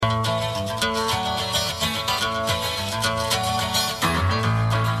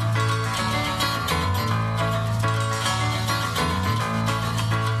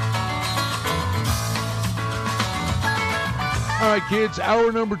kids.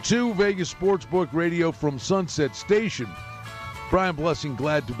 Hour number 2, Vegas Sportsbook Radio from Sunset Station. Brian Blessing,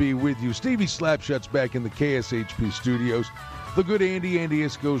 glad to be with you. Stevie Slapshot's back in the KSHP studios. The good Andy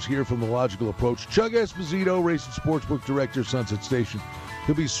Isco's here from The Logical Approach. Chuck Esposito, Race and Sportsbook Director, Sunset Station.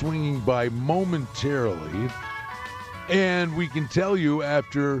 He'll be swinging by momentarily. And we can tell you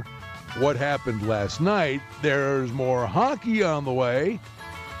after what happened last night, there's more hockey on the way.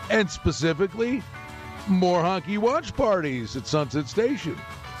 And specifically, more hockey watch parties at Sunset Station.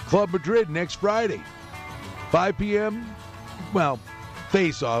 Club Madrid next Friday, 5 p.m. Well,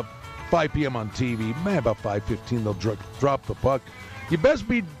 face-off, 5 p.m. on TV. Man, about 5:15 they'll drop the puck. You best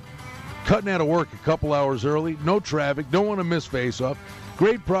be cutting out of work a couple hours early. No traffic. Don't want to miss face-off.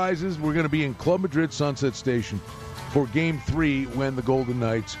 Great prizes. We're going to be in Club Madrid Sunset Station for Game 3 when the Golden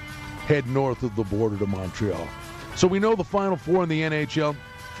Knights head north of the border to Montreal. So we know the Final Four in the NHL.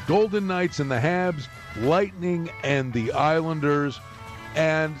 Golden Knights and the Habs, Lightning and the Islanders.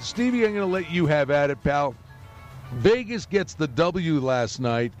 And, Stevie, I'm going to let you have at it, pal. Vegas gets the W last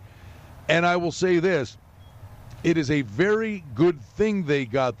night, and I will say this. It is a very good thing they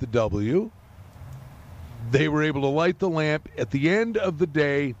got the W. They were able to light the lamp. At the end of the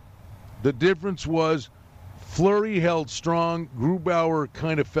day, the difference was Fleury held strong. Grubauer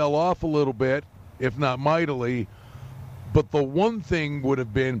kind of fell off a little bit, if not mightily. But the one thing would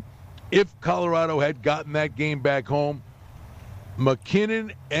have been if Colorado had gotten that game back home,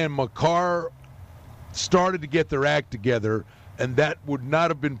 McKinnon and Makar started to get their act together, and that would not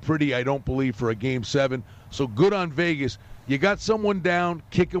have been pretty, I don't believe, for a Game 7. So good on Vegas. You got someone down,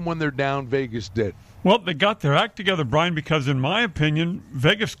 kick them when they're down. Vegas did. Well, they got their act together, Brian, because in my opinion,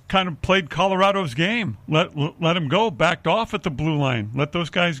 Vegas kind of played Colorado's game. Let them go, backed off at the blue line. Let those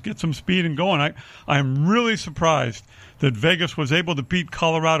guys get some speed and going. I'm really surprised that Vegas was able to beat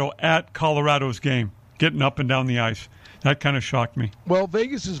Colorado at Colorado's game, getting up and down the ice. That kind of shocked me. Well,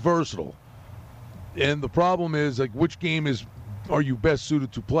 Vegas is versatile. And the problem is, like, which game are you best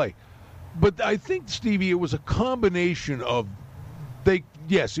suited to play? But I think, Stevie, it was a combination of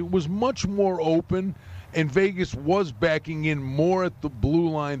yes, it was much more open, and Vegas was backing in more at the blue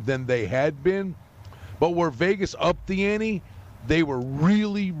line than they had been. But where Vegas upped the ante, they were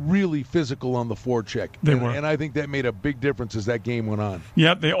really, really physical on the forecheck. They were. And I think that made a big difference as that game went on.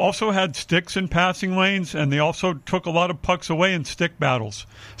 Yeah, they also had sticks in passing lanes, and they also took a lot of pucks away in stick battles.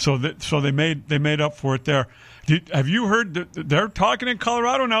 So they made up for it there. Have you heard that they're talking in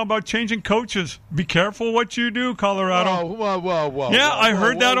Colorado now about changing coaches? Be careful what you do, Colorado. Whoa. Yeah, I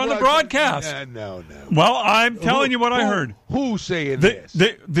heard that on the broadcast. No. Well, I'm telling you what I heard. Who's saying this?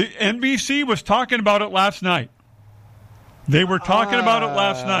 The NBC was talking about it last night. They were talking about it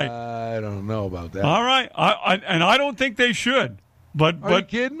last night. I don't know about that. All right. I don't think they should. But Are you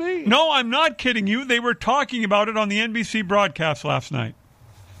kidding me? No, I'm not kidding you. They were talking about it on the NBC broadcast last night.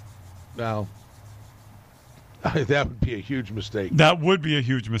 Now, that would be a huge mistake. That would be a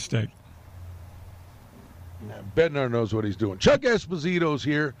huge mistake. Bednar knows what he's doing. Chuck Esposito's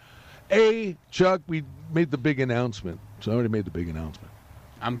here. Chuck, we made the big announcement. So I already made the big announcement.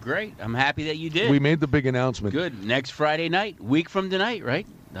 I'm great. I'm happy that you did. We made the big announcement. Good. Next Friday night, week from tonight, right?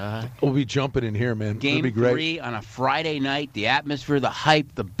 We'll be jumping in here, man. Game It'll be great. 3 on a Friday night. The atmosphere, the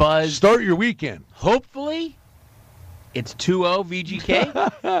hype, the buzz. Start your weekend. Hopefully, it's 2-0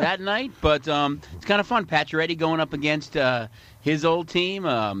 VGK that night. But it's kind of fun. Pacioretty going up against his old team.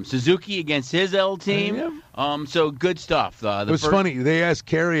 Suzuki against his old team. So good stuff. It was funny. They asked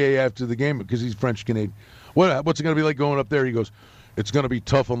Carrier after the game because he's French-Canadian. What's it going to be like going up there? He goes, it's going to be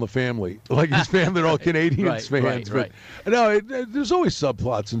tough on the family. Like his family, they're all Canadians fans. Right. But no, there's always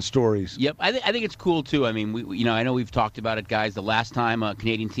subplots and stories. Yep, I think it's cool too. I mean, I know we've talked about it, guys. The last time a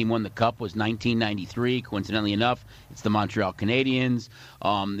Canadian team won the Cup was 1993. Coincidentally enough, it's the Montreal Canadiens.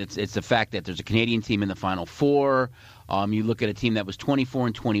 It's the fact that there's a Canadian team in the Final Four. You look at a team that was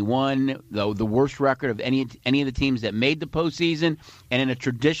 24-21, the worst record of any of the teams that made the postseason, and in a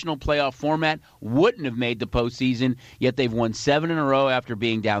traditional playoff format wouldn't have made the postseason. Yet they've won 7 in a row after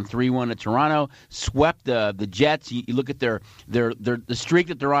being down 3-1 at Toronto. Swept the Jets. You look at the streak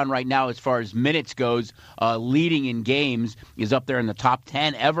that they're on right now as far as minutes goes, leading in games is up there in the top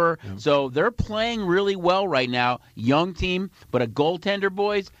 10 ever. Yeah. So they're playing really well right now. Young team, but a goaltender,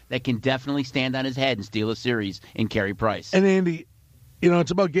 boys, that can definitely stand on his head and steal a series and carry Price. And Andy, it's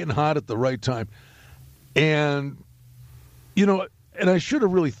about getting hot at the right time. And, and I should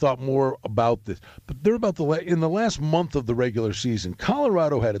have really thought more about this. But they're about in the last month of the regular season,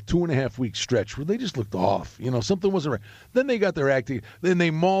 Colorado had a 2.5-week stretch where they just looked off. Something wasn't right. Then they got their acting. Then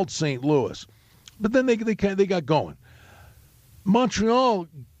they mauled St. Louis. But then they got going. Montreal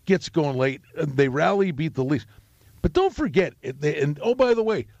gets going late. And they rally, beat the Leafs. But don't forget, and oh, by the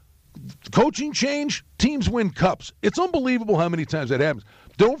way, coaching change, teams win cups. It's unbelievable how many times that happens.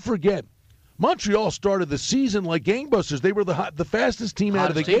 Don't forget, Montreal started the season like gangbusters. They were the fastest team out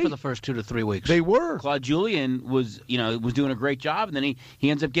of the gate for the first 2 to 3 weeks. They were. Claude Julien was doing a great job, and then he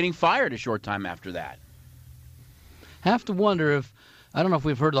ends up getting fired a short time after that. Have to wonder if, I don't know if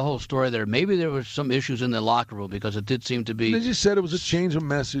we've heard the whole story there. Maybe there was some issues in the locker room because it did seem to be. They just said it was a change of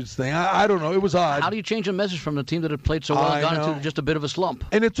message thing. I don't know. It was odd. How do you change a message from the team that had played so well and got into just a bit of a slump?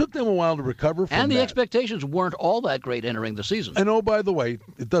 And it took them a while to recover from that. And the expectations weren't all that great entering the season. And oh, by the way,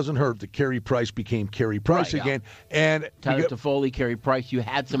 it doesn't hurt that Carey Price became Carey Price again. And Tyler Toffoli, Carey Price, you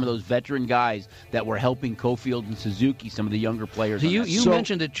had some of those veteran guys that were helping Cofield and Suzuki, some of the younger players. You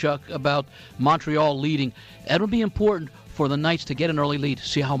mentioned it, Chuck, about Montreal leading. That'll be important for the Knights to get an early lead,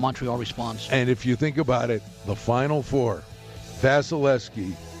 see how Montreal responds. And if you think about it, the Final Four,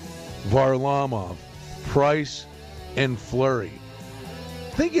 Vasilevsky, Varlamov, Price, and Fleury.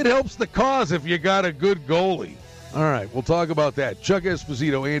 I think it helps the cause if you got a good goalie. All right, we'll talk about that. Chuck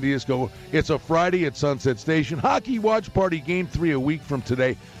Esposito, Andy Iskoe. It's a Friday at Sunset Station. Hockey Watch Party Game 3 a week from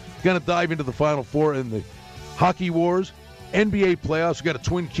today. Going to dive into the Final Four and the Hockey Wars, NBA playoffs. We got a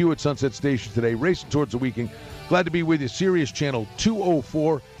twin Q at Sunset Station today, racing towards the weekend. Glad to be with you. Sirius Channel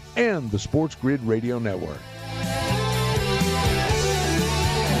 204 and the Sports Grid Radio Network.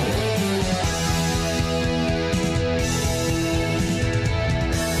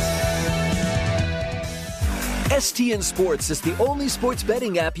 STN Sports is the only sports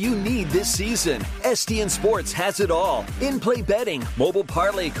betting app you need this season. STN Sports has it all. In-play betting, mobile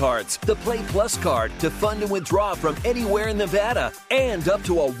parlay cards, the Play Plus card to fund and withdraw from anywhere in Nevada, and up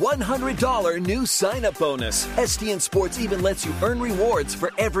to a $100 new sign-up bonus. STN Sports even lets you earn rewards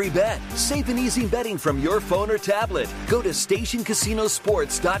for every bet. Safe and easy betting from your phone or tablet. Go to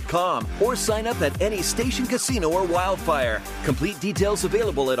StationCasinoSports.com or sign up at any Station Casino or Wildfire. Complete details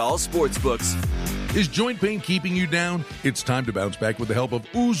available at all sportsbooks. Is joint pain keeping you down? It's time to bounce back with the help of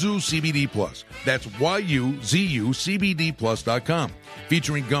Uzu CBD Plus. That's YUZUCBDPlus.com.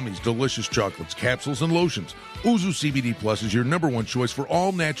 Featuring gummies, delicious chocolates, capsules, and lotions, Uzu CBD Plus is your #1 choice for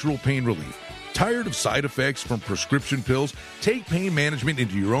all natural pain relief. Tired of side effects from prescription pills? Take pain management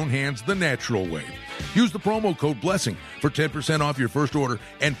into your own hands the natural way. Use the promo code BLESSING for 10% off your first order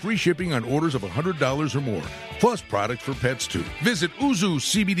and free shipping on orders of $100 or more, plus products for pets too. Visit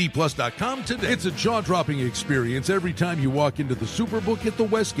UzuCBDPlus.com today. It's a jaw-dropping experience every time you walk into the Superbook at the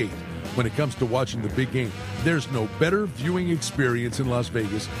Westgate. When it comes to watching the big game, there's no better viewing experience in Las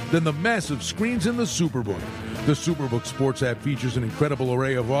Vegas than the massive screens in the Superbook. The Superbook Sports app features an incredible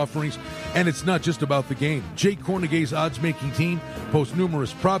array of offerings, and it's not just about the game. Jake Cornegay's odds-making team posts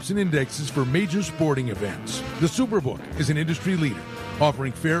numerous props and indexes for major sporting events. The Superbook is an industry leader,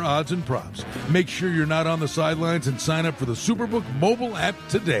 offering fair odds and props. Make sure you're not on the sidelines and sign up for the Superbook mobile app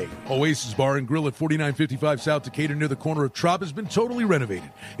today. Oasis Bar and Grill at 4955 South Decatur near the corner of Trop has been totally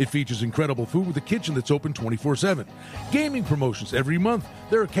renovated. It features incredible food with a kitchen that's open 24/7. Gaming promotions every month.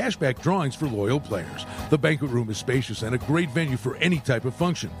 There are cashback drawings for loyal players. The banquet room is spacious and a great venue for any type of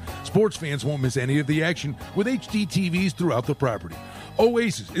function. Sports fans won't miss any of the action with HD TVs throughout the property.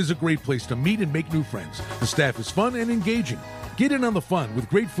 Oasis is a great place to meet and make new friends. The staff is fun and engaging. Get in on the fun with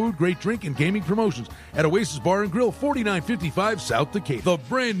great food, great drink, and gaming promotions at Oasis Bar and Grill, 4955 South Decatur. The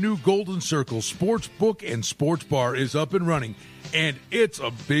brand new Golden Circle Sports Book and Sports Bar is up and running, and it's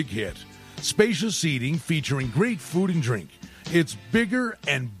a big hit. Spacious seating featuring great food and drink. It's bigger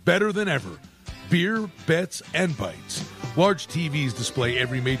and better than ever. Beer, bets, and bites. Large TVs display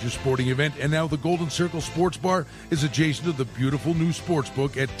every major sporting event, and now the Golden Circle Sports Bar is adjacent to the beautiful new sports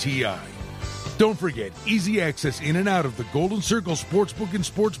book at TI. Don't forget, easy access in and out of the Golden Circle Sportsbook and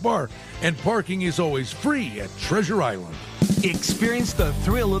Sports Bar, and parking is always free at Treasure Island. Experience the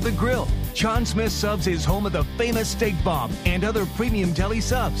thrill of the grill. John Smith Subs is home of the famous steak bomb and other premium deli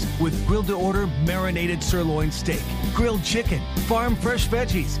subs with grilled-to-order marinated sirloin steak, grilled chicken, farm fresh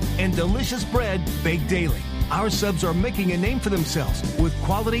veggies, and delicious bread baked daily. Our subs are making a name for themselves with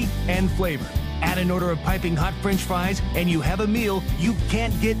quality and flavor. Add an order of piping hot French fries, and you have a meal you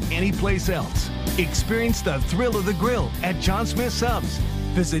can't get anyplace else. Experience the thrill of the grill at John Smith Subs.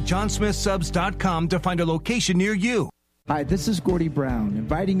 Visit johnsmithsubs.com to find a location near you. Hi, this is Gordy Brown,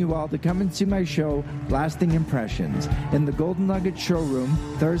 inviting you all to come and see my show, Lasting Impressions, in the Golden Nugget Showroom,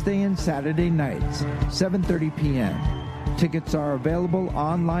 Thursday and Saturday nights, 7:30 p.m. Tickets are available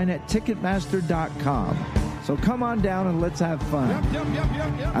online at Ticketmaster.com. So come on down and let's have fun. Yep.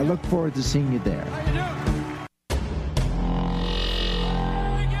 I look forward to seeing you there.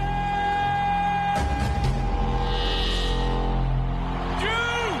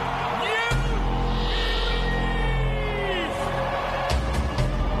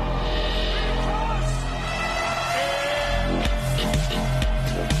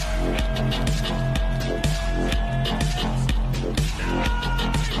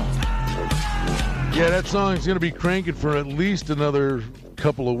 That song is going to be cranking for at least another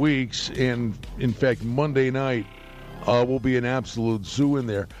couple of weeks. And, in fact, Monday night will be an absolute zoo in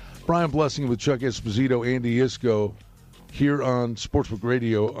there. Brian Blessing with Chuck Esposito, Andy Iskoe here on Sportsbook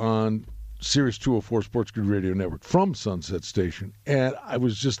Radio on Sirius 204 Sports Grid Radio Network from Sunset Station. And I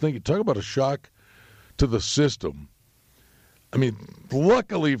was just thinking, talk about a shock to the system. I mean,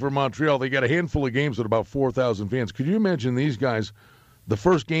 luckily for Montreal, they got a handful of games with about 4,000 fans. Could you imagine these guys, the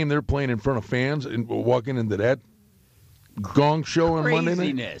first game they're playing in front of fans and walking into that gong show on Monday night?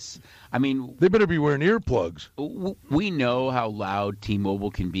 Craziness. I mean, they better be wearing earplugs. We know how loud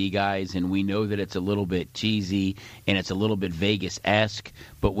T-Mobile can be, guys, and we know that it's a little bit cheesy and it's a little bit Vegas-esque.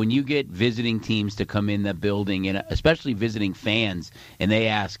 But when you get visiting teams to come in the building, and especially visiting fans, and they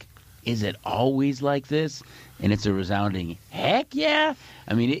ask, is it always like this? And it's a resounding, heck yeah.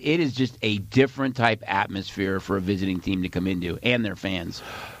 I mean, it is just a different type atmosphere for a visiting team to come into and their fans.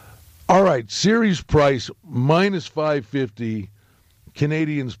 All right, series price minus 550,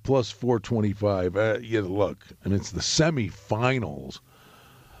 Canadians plus 425. Look, and it's the semifinals.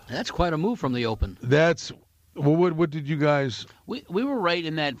 That's quite a move from the Open. That's well. What did you guys? We were right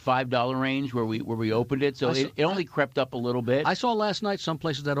in that $5 range where we opened it, so it only crept up a little bit. I saw last night some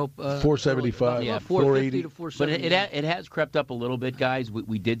places that $475, yeah, 480 to 470. But it has crept up a little bit, guys.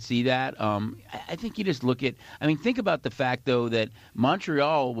 We did see that. I think you just look at. I mean, think about the fact though that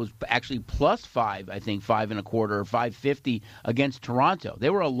Montreal was actually plus 5. I think 5.25 or 550 against Toronto. They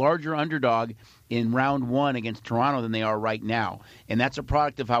were a larger underdog in round 1 against Toronto than they are right now, and that's a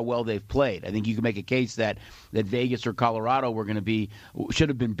product of how well they've played. I think you can make a case that Vegas or Colorado should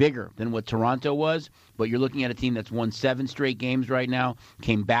have been bigger than what Toronto was, but you're looking at a team that's won 7 straight games right now,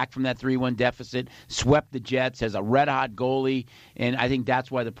 came back from that 3-1 deficit, swept the Jets, has a red-hot goalie, and I think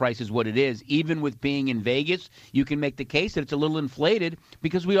that's why the price is what it is. Even with being in Vegas, you can make the case that it's a little inflated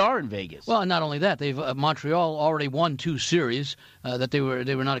because we are in Vegas. Well, and not only that, they've Montreal already won 2 series that they were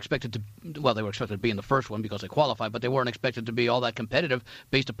not expected to. Well, they were expected to be in the first one because they qualified, but they weren't expected to be all that competitive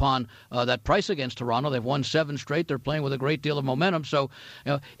based upon that price against Toronto. They've won 7 straight. They're playing with a great deal of momentum. So,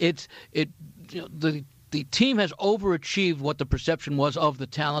 the team has overachieved what the perception was of the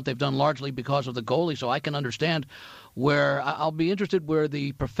talent. They've done largely because of the goalie. So I can understand where I'll be interested where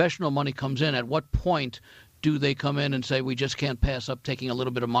the professional money comes in. At what point do they come in and say we just can't pass up taking a little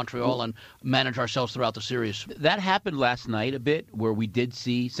bit of Montreal and manage ourselves throughout the series? That happened last night a bit, where we did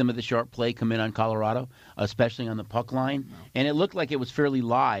see some of the sharp play come in on Colorado, especially on the puck line, and it looked like it was fairly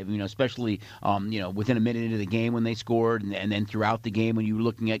live. Especially within a minute into the game when they scored, and then throughout the game when you were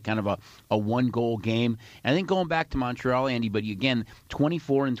looking at kind of a 1-goal game. And I think going back to Montreal, Andy, but again,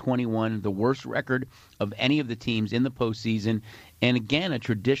 24-21, the worst record of any of the teams in the postseason. And again, a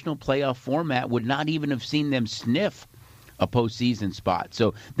traditional playoff format would not even have seen them sniff a postseason spot.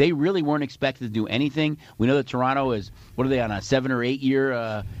 So they really weren't expected to do anything. We know that Toronto is, what are they, on a 7 or 8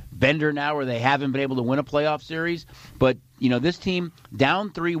 year bender now where they haven't been able to win a playoff series? But, this team down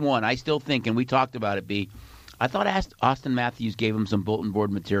 3-1, I still think, and we talked about it, B, I thought Austin Matthews gave him some bulletin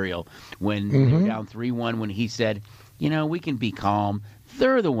board material when they were down 3-1 when he said, we can be calm.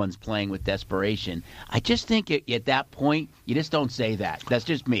 They're the ones playing with desperation. I just think at that point, you just don't say that. That's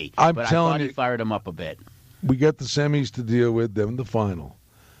just me. But I thought he fired him up a bit. We got the semis to deal with, then the final.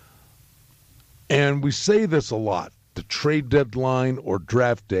 And we say this a lot, the trade deadline or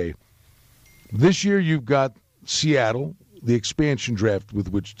draft day. This year you've got Seattle, the expansion draft with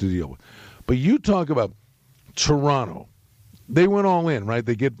which to deal with. But you talk about Toronto. They went all in, right?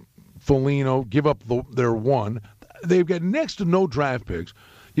 They get Foligno, give up their one. They've got next to no draft picks.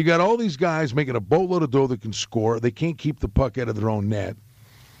 You got all these guys making a boatload of dough that can score. They can't keep the puck out of their own net.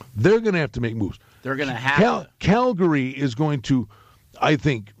 They're going to have to make moves. They're going to have to. Calgary is going to, I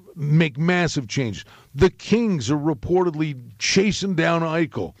think, make massive changes. The Kings are reportedly chasing down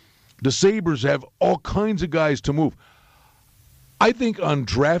Eichel. The Sabres have all kinds of guys to move. I think on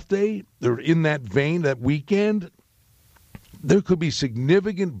draft day, they're in that vein, that weekend, there could be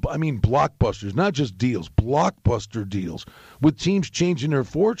significant, blockbusters, not just deals, blockbuster deals with teams changing their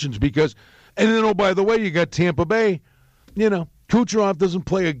fortunes because, and then, oh, by the way, you got Tampa Bay. Kucherov doesn't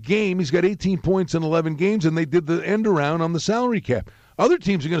play a game. He's got 18 points in 11 games, and they did the end around on the salary cap. Other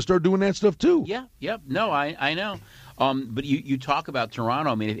teams are going to start doing that stuff too. Yeah, yep. No, I know. But you talk about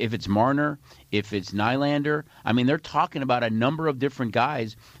Toronto. I mean, if it's Marner, if it's Nylander, I mean, they're talking about a number of different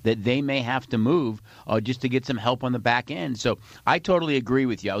guys that they may have to move just to get some help on the back end. So I totally agree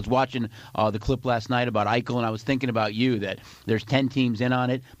with you. I was watching the clip last night about Eichel, and I was thinking about you, that there's 10 teams in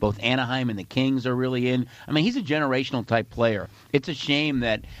on it. Both Anaheim and the Kings are really in. I mean, he's a generational type player. It's a shame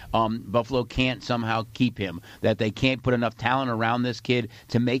that Buffalo can't somehow keep him, that they can't put enough talent around this kid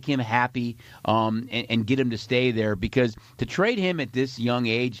to make him happy and get him to stay there, because to trade him at this young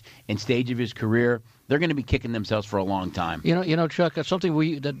age and stage of his career, they're going to be kicking themselves for a long time. You know, Chuck,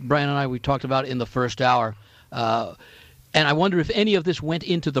 something that Brian and I talked about in the first hour, and I wonder if any of this went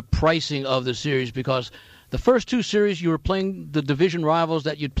into the pricing of the series, because the first two series you were playing the division rivals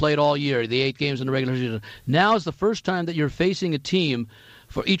that you'd played all year, the 8 games in the regular season. Now is the first time that you're facing a team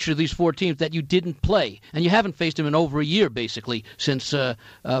for each of these 4 teams that you didn't play, and you haven't faced them in over a year, basically, since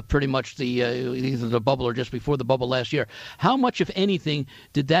pretty much either the bubble or just before the bubble last year. How much, if anything,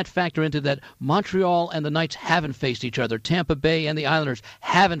 did that factor into that Montreal and the Knights haven't faced each other? Tampa Bay and the Islanders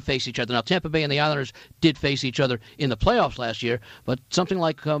haven't faced each other. Now, Tampa Bay and the Islanders did face each other in the playoffs last year, but something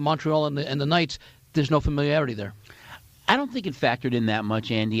like Montreal and the Knights, there's no familiarity there. I don't think it factored in that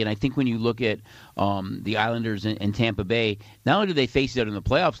much, Andy, and I think when you look at the Islanders and Tampa Bay, not only did they face each other in the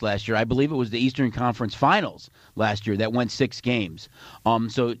playoffs last year, I believe it was the Eastern Conference Finals last year that went 6 games.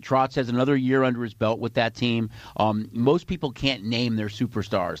 So Trotz has another year under his belt with that team. Most people can't name their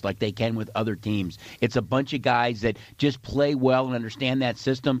superstars like they can with other teams. It's a bunch of guys that just play well and understand that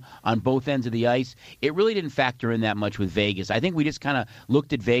system on both ends of the ice. It really didn't factor in that much with Vegas. I think we just kind of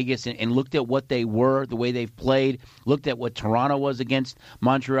looked at Vegas and looked at what they were, the way they've played, looked at what Toronto was against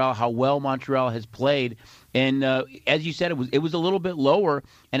Montreal, how well Montreal has played. And as you said, it was a little bit lower,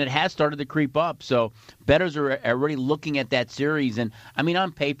 and it has started to creep up. So bettors are already looking at that series. And, I mean,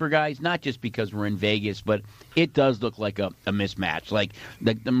 on paper, guys, not just because we're in Vegas, but it does look like a mismatch. Like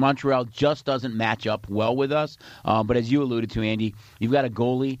the Montreal just doesn't match up well with us. But as you alluded to, Andy, you've got a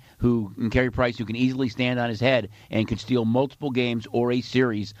goalie Carey Price, who can easily stand on his head and could steal multiple games or a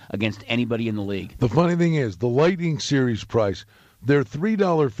series against anybody in the league. The funny thing is, the Lightning series price, they're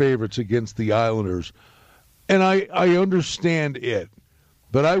 $3 favorites against the Islanders. And I understand it,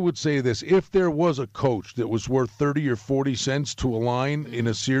 but I would say this. If there was a coach that was worth 30 or 40 cents to a line in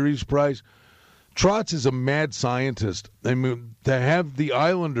a series price, Trotz is a mad scientist. I mean, to have the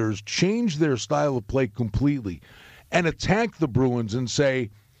Islanders change their style of play completely and attack the Bruins and say,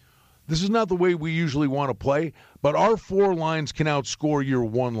 this is not the way we usually want to play, but our 4 lines can outscore your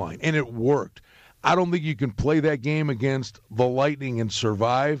 1 line. And it worked. I don't think you can play that game against the Lightning and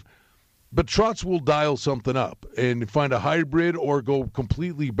survive. But Trotz will dial something up and find a hybrid or go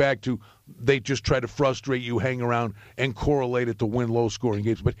completely back to they just try to frustrate you, hang around, and correlate it to win low-scoring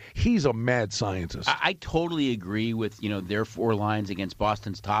games. But he's a mad scientist. I totally agree with their 4 lines against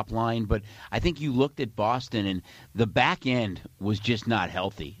Boston's top line, but I think you looked at Boston and the back end was just not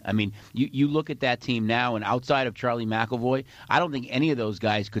healthy. I mean, you look at that team now, and outside of Charlie McAvoy, I don't think any of those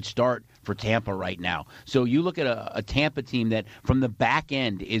guys could start for Tampa right now. So you look at a Tampa team that from the back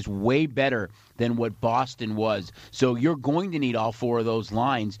end is way better than what Boston was. So you're going to need all 4 of those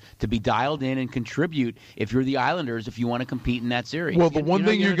lines to be dialed in and contribute if you're the Islanders, if you want to compete in that series. Well, the one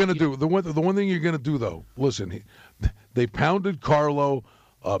thing you're going to do, the one thing you're going to do, though, listen, they pounded Carlo.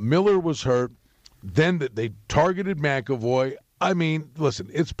 Miller was hurt. Then they targeted McAvoy. I mean, listen,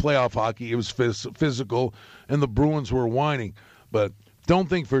 it's playoff hockey. It was physical, and the Bruins were whining. But don't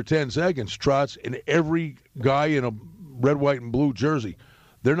think for 10 seconds, Trotz and every guy in a red, white, and blue jersey,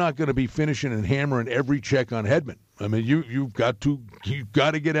 they're not going to be finishing and hammering every check on Hedman. I mean, you've got to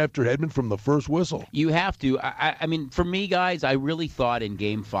get after Hedman from the first whistle. You have to. I mean, for me, guys, I really thought in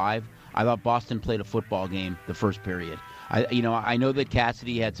Game 5, I thought Boston played a football game the first period. I know that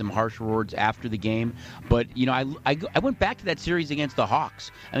Cassidy had some harsh words after the game, but I went back to that series against the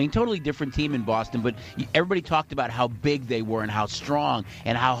Hawks. I mean, totally different team in Boston, but everybody talked about how big they were and how strong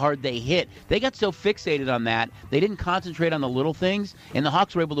and how hard they hit. They got so fixated on that, they didn't concentrate on the little things, and the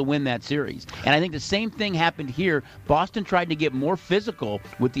Hawks were able to win that series. And I think the same thing happened here. Boston tried to get more physical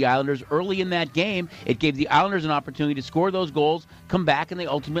with the Islanders early in that game. It gave the Islanders an opportunity to score those goals, come back, and they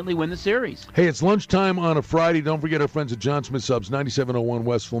ultimately win the series. Hey, it's lunchtime on a Friday. Don't forget our friends at John Smith Subs, 9701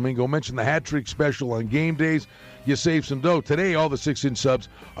 West Flamingo. Mention the hat trick special on game days. You save some dough. Today, all the 6-inch subs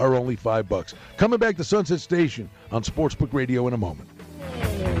are only $5. Coming back to Sunset Station on Sportsbook Radio in a moment.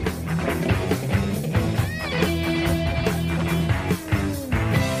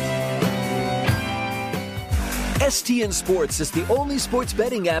 STN Sports is the only sports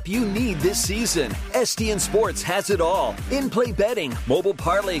betting app you need this season. STN Sports has it all. In-play betting, mobile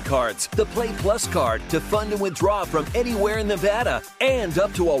parlay cards, the Play Plus card to fund and withdraw from anywhere in Nevada, and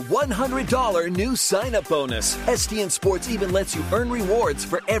up to a $100 new sign-up bonus. STN Sports even lets you earn rewards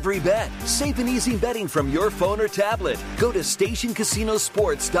for every bet. Safe and easy betting from your phone or tablet. Go to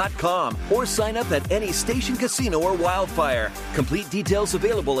StationCasinoSports.com or sign up at any Station Casino or Wildfire. Complete details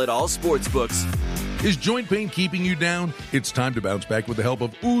available at all sportsbooks. Is joint pain keeping you down? It's time to bounce back with the help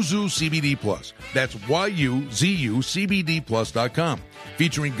of Uzu CBD Plus. That's YUZUCBDPlus.com.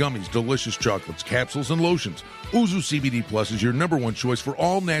 Featuring gummies, delicious chocolates, capsules, and lotions, Uzu CBD Plus is your number one choice for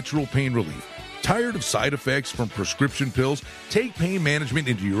all natural pain relief. Tired of side effects from prescription pills? Take pain management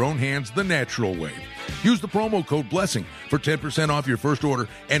into your own hands the natural way. Use the promo code BLESSING for 10% off your first order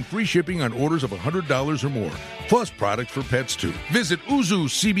and free shipping on orders of $100 or more. Plus products for pets too. Visit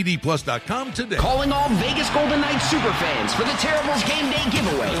UzuCBDPlus.com today. Calling all Vegas Golden Knights superfans for the Terribles Game Day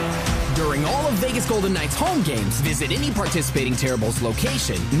giveaway. During all of Vegas Golden Knights home games, visit any participating Terribles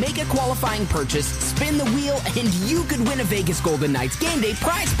location, make a qualifying purchase, spin the wheel, and you could win a Vegas Golden Knights Game Day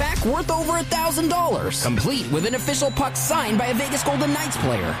prize pack worth over $1,000. Complete with an official puck signed by a Vegas Golden Knights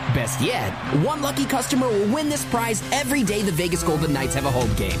player. Best yet, one lucky customer will win this prize every day the Vegas Golden Knights have a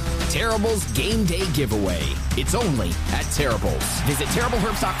home game. Terribles Game Day giveaway. It's only at Terribles. Visit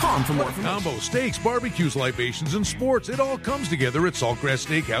TerribleHerbs.com for more information. Combo, steaks, barbecues, libations, and sports. It all comes together at Saltgrass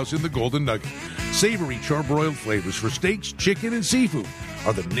Steakhouse in the Golden Nugget. Savory charbroiled flavors for steaks, chicken, and seafood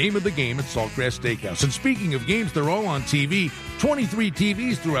are the name of the game at Saltgrass Steakhouse. And speaking of games, they're all on TV. 23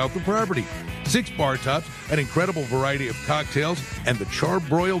 TVs throughout the property. 6 bar tops, an incredible variety of cocktails, and the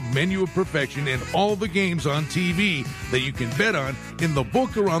charbroiled menu of perfection, and all the games on TV that you can bet on in the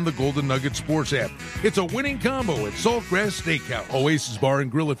book or on the Golden Nugget Sports app. It's a winning combo at Saltgrass Steakhouse. Oasis Bar and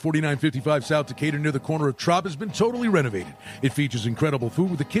Grill at 4955 South Decatur near the corner of Trop has been totally renovated. It features incredible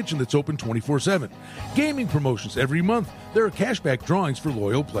food with a kitchen that's open 24/7. Gaming promotions every month. There are cashback drawings for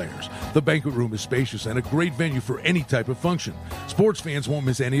loyal players. The banquet room is spacious and a great venue for any type of function. Sports fans won't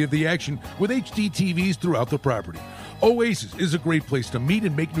miss any of the action with HD TVs throughout the property. Oasis is a great place to meet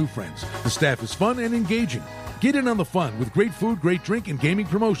and make new friends. The staff is fun and engaging. Get in on the fun with great food, great drink, and gaming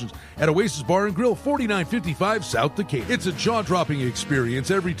promotions at Oasis Bar and Grill, 4955 South Decatur. It's a jaw-dropping experience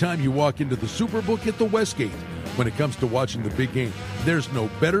every time you walk into the Superbook at the Westgate. When it comes to watching the big game, there's no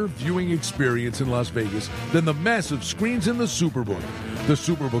better viewing experience in Las Vegas than the massive screens in the Superbook. The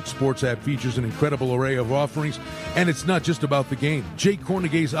Superbook Sports app features an incredible array of offerings, and it's not just about the game. Jake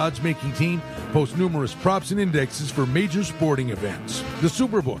Cornegay's odds-making team posts numerous props and indexes for major sporting events. The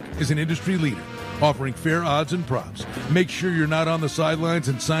Superbook is an industry leader, offering fair odds and props. Make sure you're not on the sidelines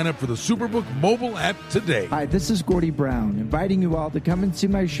and sign up for the Superbook mobile app today. Hi, this is Gordy Brown, inviting you all to come and see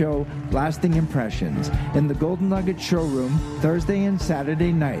my show, Lasting Impressions, in the Golden Nugget Showroom, Thursday and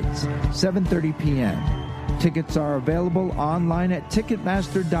Saturday nights, 7:30 p.m. Tickets are available online at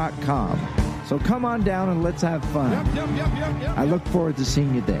Ticketmaster.com. So come on down and let's have fun. I look forward to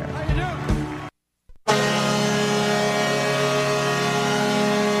seeing you there.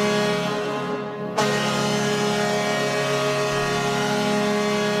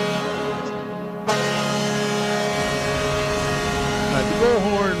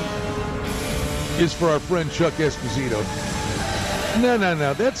 Is for our friend Chuck Esposito. No.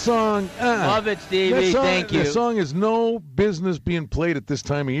 That song... Love it, Stevie. Thank you. The song has no business being played at this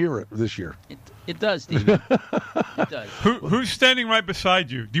time of year this year. It does, Stevie. It does. Who's standing right beside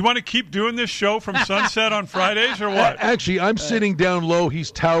you? Do you want to keep doing this show from sunset on Fridays or what? Actually, I'm sitting down low.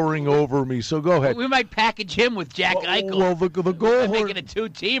 He's towering over me, so go ahead. We might package him with Jack Eichel. Well, the goal horn... making a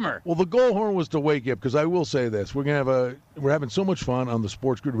two-teamer. Well, the goal horn was to wake you up, because I will say this. We're having so much fun on the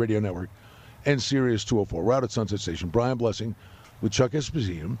Sports Grid Radio Network and Sirius 204. We're out at Sunset Station. Brian Blessing with Chuck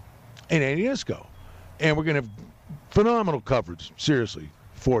Esposito and Andy Esco. And we're going to have phenomenal coverage, seriously,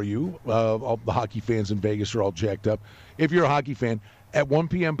 for you. All the hockey fans in Vegas are all jacked up. If you're a hockey fan, at 1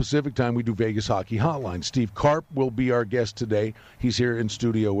 p.m. Pacific time, we do Vegas Hockey Hotline. Steve Karp will be our guest today. He's here in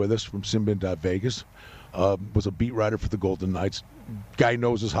studio with us from Simbin.Vegas. Was a beat writer for the Golden Knights. Guy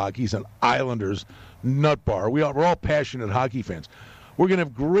knows his hockey. He's an Islanders nut bar. We're all passionate hockey fans. We're going to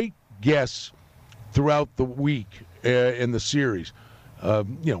have great guests throughout the week in the series. Our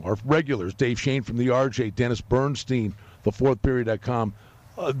regulars, Dave Shane from the RJ, Dennis Bernstein, thefourthperiod.com.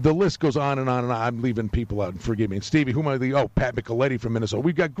 The list goes on and on and on. I'm leaving people out, and forgive me. And Stevie, who am I leaving? Oh, Pat Micheletti from Minnesota.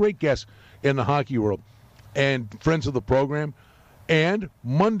 We've got great guests in the hockey world and friends of the program. And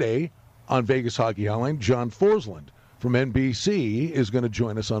Monday on Vegas Hockey Hotline, John Forsland from NBC is going to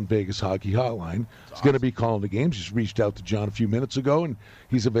join us on Vegas Hockey Hotline. He's going to be calling the games. Just reached out to John a few minutes ago, and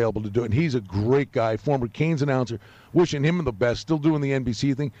he's available to do it. And he's a great guy, former Canes announcer. Wishing him the best. Still doing the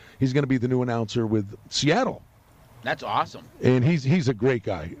NBC thing. He's going to be the new announcer with Seattle. That's awesome. And he's a great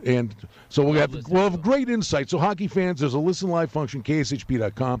guy. And so we'll have great insight. So hockey fans, there's a listen live function,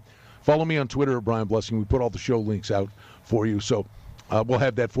 kshp.com. Follow me on Twitter at Brian Blessing. We put all the show links out for you. So we'll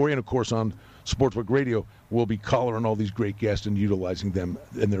have that for you. And, of course, on Sportsbook Radio, we'll be collaring all these great guests and utilizing them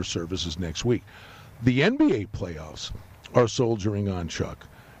and their services next week. The NBA playoffs are soldiering on, Chuck.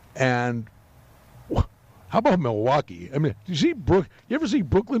 And how about Milwaukee? I mean, you ever see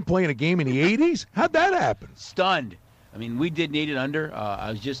Brooklyn playing a game in the 80s? How'd that happen? Stunned. I mean, we did need it under.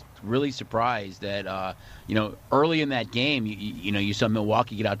 I was just really surprised that, early in that game, you saw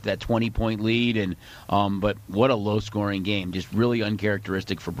Milwaukee get out to that 20-point lead, and but what a low-scoring game. Just really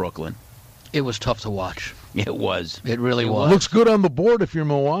uncharacteristic for Brooklyn. It was tough to watch. It was. It really was. Looks good on the board if you're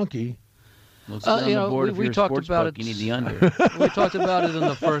Milwaukee. Looks good on the board if you're a sports book, you need the under. We talked about it in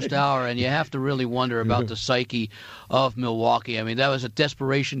the first hour, and you have to really wonder about the psyche of Milwaukee. I mean, that was a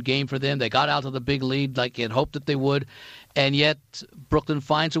desperation game for them. They got out to the big lead like you had hoped that they would, and yet Brooklyn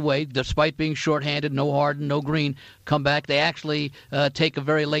finds a way, despite being shorthanded, no Harden, no Green, come back. They actually take a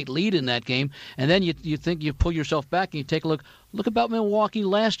very late lead in that game, and then you think you pull yourself back and you take a look. Look about Milwaukee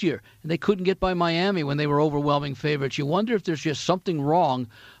last year, and they couldn't get by Miami when they were overwhelming favorites. You wonder if there's just something wrong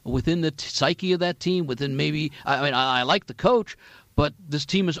within the psyche of that team, within maybe – I mean, I like the coach, but this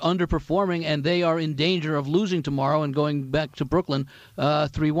team is underperforming, and they are in danger of losing tomorrow and going back to Brooklyn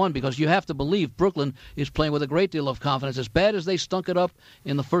 3-1, because you have to believe Brooklyn is playing with a great deal of confidence. As bad as they stunk it up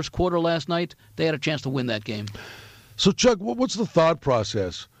in the first quarter last night, they had a chance to win that game. So, Chuck, what's the thought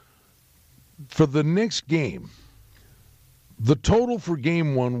process for the next game? The total for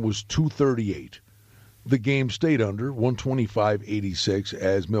Game 1 was 238. The game stayed under, 125-86,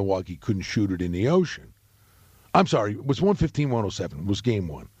 as Milwaukee couldn't shoot it in the ocean. I'm sorry, it was 115-107 was Game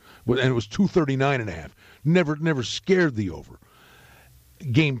 1. And it was 239.5. Never scared the over.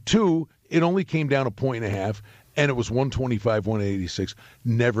 Game 2, it only came down a point and a half, and it was 125-186.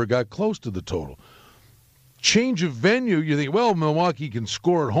 Never got close to the total. Change of venue, you think, well, Milwaukee can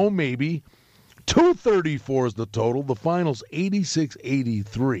score at home maybe. 234 is the total. The final's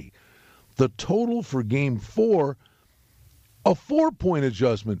 86-83. The total for Game 4, a 4-point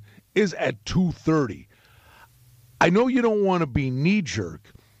adjustment, is at 230. I know you don't want to be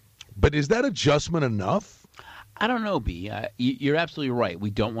knee-jerk, but is that adjustment enough? I don't know, B. You're absolutely right. We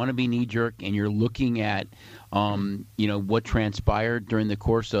don't want to be knee-jerk, and you're looking at what transpired during the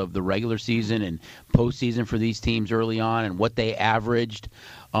course of the regular season and postseason for these teams early on and what they averaged.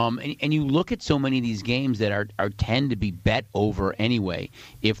 And you look at so many of these games that are tend to be bet over anyway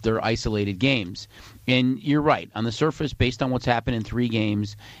if they're isolated games. And you're right. On the surface, based on what's happened in 3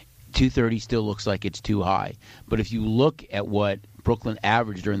 games, 230 still looks like it's too high. But if you look at what Brooklyn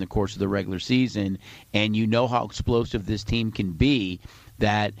averaged during the course of the regular season, and you know how explosive this team can be,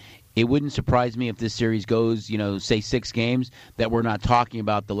 that it wouldn't surprise me if this series goes, say 6 games, that we're not talking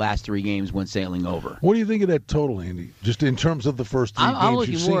about the last 3 games when sailing over. What do you think of that total, Andy, just in terms of the first 3 games I'm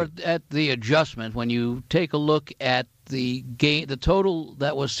looking more at the adjustment. When you take a look at the game, the total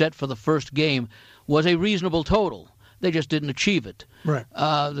that was set for the first game was a reasonable total. They just didn't achieve it. Right.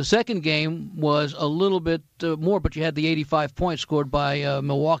 The second game was a little bit more, but you had the 85 points scored by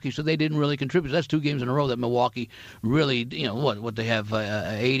Milwaukee, so they didn't really contribute. That's 2 games in a row that Milwaukee really, what they have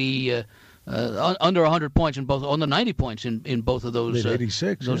 80, under 100 points in both, under 90 points in both of those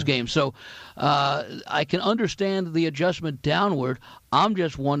 86, those games. So I can understand the adjustment downward. I'm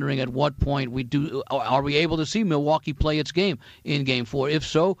just wondering at what point are we able to see Milwaukee play its game in Game 4? If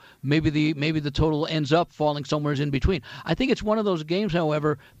so, maybe the total ends up falling somewhere in between. I think it's one of those games,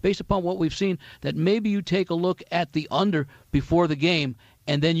 however, based upon what we've seen, that maybe you take a look at the under before the game,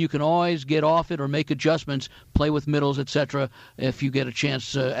 and then you can always get off it or make adjustments, play with middles, etc., if you get a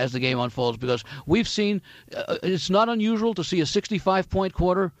chance as the game unfolds. Because we've seen it's not unusual to see a 65-point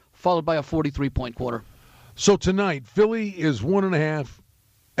quarter followed by a 43-point quarter. So tonight, Philly is 1.5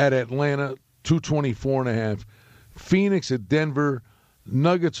 at Atlanta, 224.5. Phoenix at Denver.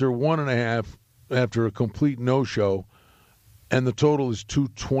 Nuggets are 1.5 after a complete no-show. And the total is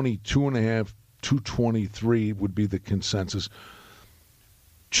 222.5. 223 would be the consensus.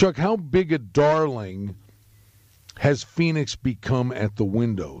 Chuck, how big a darling has Phoenix become at the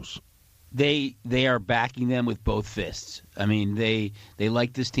windows? They are backing them with both fists. I mean, they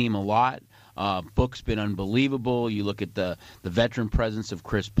like this team a lot. Book's been unbelievable. You look at the veteran presence of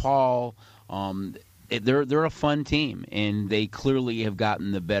Chris Paul. They're a fun team, and they clearly have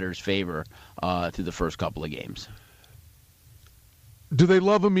gotten the bettor's favor through the first couple of games. Do they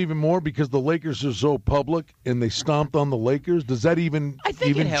love him even more because the Lakers are so public and they stomped on the Lakers? Does that even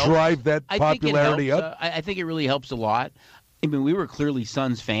drive that popularity up? I think it really helps a lot. I mean, we were clearly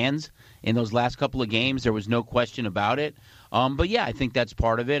Suns fans in those last couple of games. There was no question about it. But, yeah, I think that's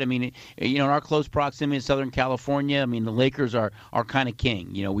part of it. I mean, in our close proximity in Southern California, I mean, the Lakers are kind of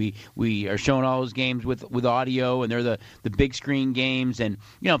king. We are showing all those games with audio, and they're the big screen games. And,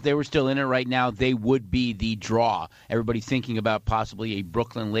 if they were still in it right now, they would be the draw. Everybody thinking about possibly a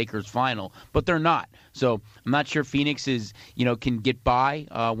Brooklyn Lakers final, but they're not. So I'm not sure Phoenix can get by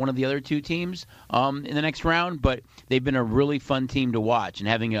one of the other two teams in the next round, but they've been a really fun team to watch. And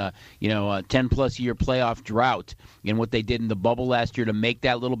having a 10-plus year playoff drought in what they did in the bubble last year to make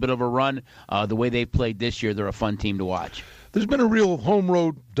that little bit of a run, the way they've played this year, they're a fun team to watch. There's been a real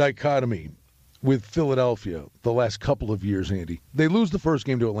home-road dichotomy with Philadelphia the last couple of years, Andy. They lose the first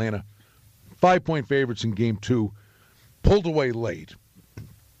game to Atlanta, 5-point favorites in Game 2, pulled away late.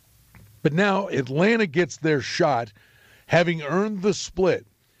 But now Atlanta gets their shot, having earned the split.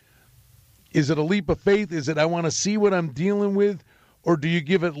 Is it a leap of faith? Is it I want to see what I'm dealing with? Or do you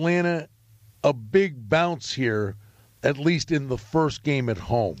give Atlanta a big bounce here, at least in the first game at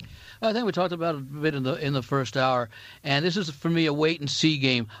home? I think we talked about it a bit in the first hour, and this is for me a wait and see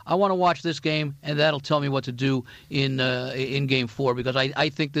game. I want to watch this game, and that'll tell me what to do in Game 4 because I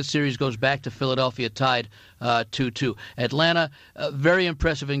think this series goes back to Philadelphia tied 2-2. Atlanta very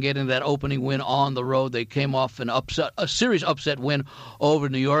impressive in getting that opening win on the road. They came off a series upset win over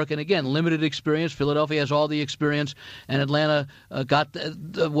New York, and again limited experience. Philadelphia has all the experience, and Atlanta got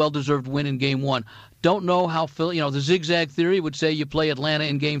the well-deserved win in Game 1. Don't know how the zigzag theory would say you play Atlanta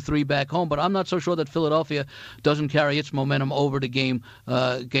in Game 3 back home, but I'm not so sure that Philadelphia doesn't carry its momentum over to game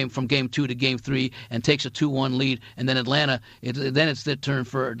from Game 2 to Game 3 and takes a 2-1 lead, and then Atlanta, then it's their turn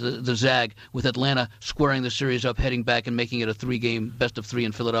for the zag with Atlanta squaring the series up, heading back and making it a 3-game best of 3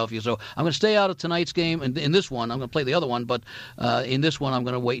 in Philadelphia. So I'm going to stay out of tonight's game, and in this one I'm going to play the other one, but in this one I'm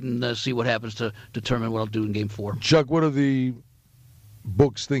going to wait and see what happens to determine what I'll do in Game 4. Chuck, what are the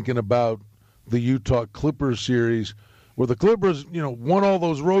books thinking about the Utah Clippers series, where the Clippers, won all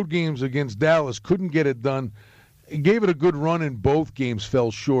those road games against Dallas, couldn't get it done, gave it a good run in both games,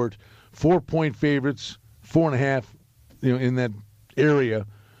 fell short. 4-point favorites, 4.5, in that area.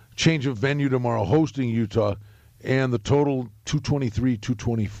 Change of venue tomorrow, hosting Utah, and the total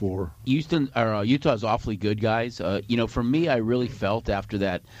 223-224. Utah's awfully good, guys. For me, I really felt after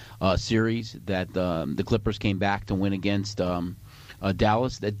that series that the Clippers came back to win against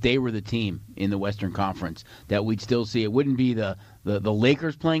Dallas, that they were the team in the Western Conference, that we'd still see. It wouldn't be the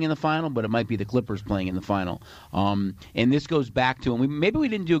Lakers playing in the final, but it might be the Clippers playing in the final. And this goes back to, and maybe we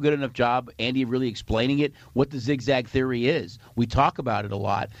didn't do a good enough job, Andy, really explaining it, what the zigzag theory is. We talk about it a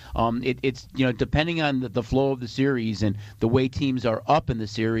lot. It's depending on the flow of the series and the way teams are up in the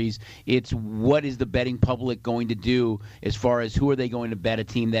series, it's what is the betting public going to do as far as who are they going to bet a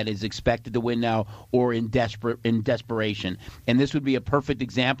team that is expected to win now or in desperation. And this would be a perfect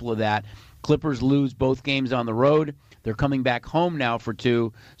example of that. Clippers lose both games on the road. They're coming back home now for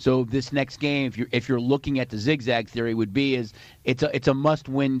 2. So this next game, if you're looking at the zigzag theory, would be it's a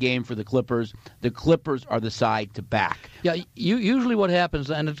must-win game for the Clippers. The Clippers are the side to back. Yeah, usually what happens,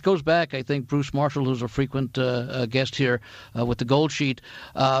 and it goes back, I think Bruce Marshall, who's a frequent guest here with the Gold Sheet,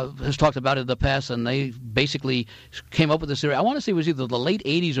 has talked about it in the past, and they basically came up with this theory. I want to say it was either the late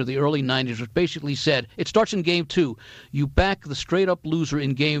 80s or the early 90s, which basically said it starts in Game 2. You back the straight-up loser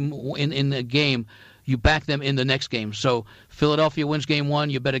in the game. You back them in the next game. So Philadelphia wins Game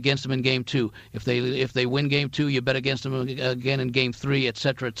 1, you bet against them in Game 2. If they win Game 2, you bet against them again in Game 3, et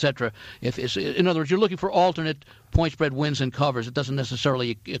cetera, et cetera. In other words, you're looking for alternate point spread wins and covers. It doesn't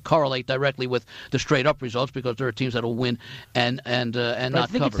necessarily correlate directly with the straight-up results because there are teams that will win and not cover. I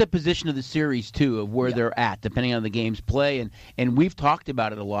think it's the position of the series, too, of where they're at, depending on the game's play. And we've talked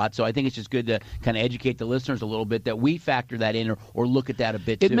about it a lot, so I think it's just good to kind of educate the listeners a little bit that we factor that in or look at that a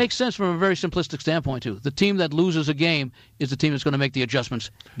bit, too. It makes sense from a very simplistic standpoint, too. The team that loses a game is the team that's going to make the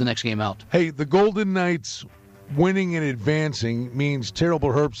adjustments the next game out. Hey, the Golden Knights winning and advancing means Terrible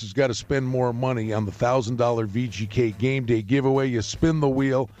Herbst has got to spend more money on the $1,000 VGK game day giveaway. You spin the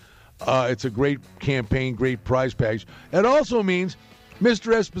wheel. It's a great campaign, great prize package. It also means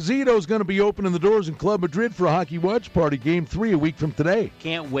Mr. Esposito is going to be opening the doors in Club Madrid for a hockey watch party, Game 3, a week from today.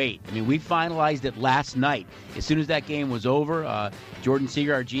 Can't wait. I mean, we finalized it last night. As soon as that game was over, Jordan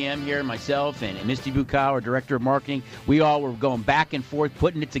Seeger, our GM here, myself, and Misty Bukau, our Director of Marketing, we all were going back and forth,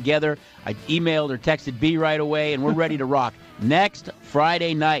 putting it together. I emailed or texted B right away, and we're ready to rock. Next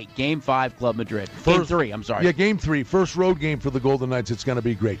Friday night, Game 5, Club Madrid. Game 3, I'm sorry. Yeah, Game 3, first road game for the Golden Knights. It's going to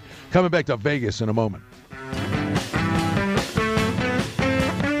be great. Coming back to Vegas in a moment.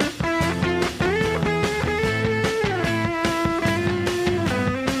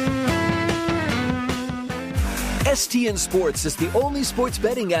 STN Sports is the only sports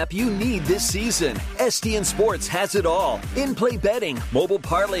betting app you need this season. STN Sports has it all. In-play betting, mobile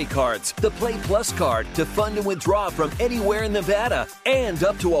parlay cards, the Play Plus card to fund and withdraw from anywhere in Nevada, and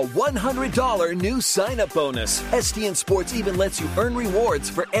up to a $100 new sign-up bonus. STN Sports even lets you earn rewards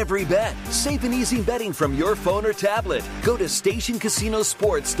for every bet. Safe and easy betting from your phone or tablet. Go to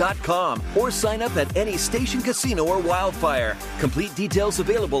stationcasinosports.com or sign up at any Station Casino or Wildfire. Complete details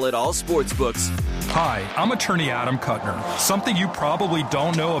available at all sports books. Hi, I'm attorney Adam Kuttner. Something you probably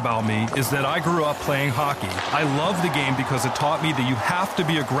don't know about me is that I grew up playing hockey. I love the game because it taught me that you have to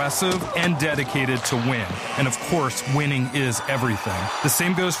be aggressive and dedicated to win. And of course, winning is everything. The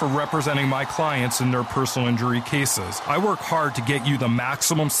same goes for representing my clients in their personal injury cases. I work hard to get you the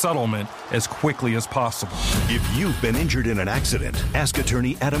maximum settlement as quickly as possible. If you've been injured in an accident, ask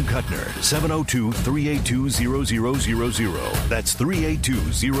attorney Adam Kuttner, 702-382-0000. That's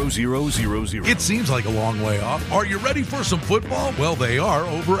 382-0000. It seems like a long way off. Are you ready for some football? Well, they are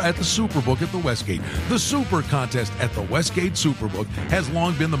over at the Superbook at the Westgate. The Super Contest at the Westgate Superbook has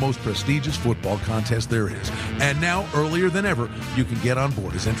long been the most prestigious football contest there is. And now, earlier than ever, you can get on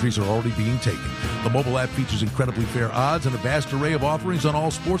board as entries are already being taken. The mobile app features incredibly fair odds and a vast array of offerings on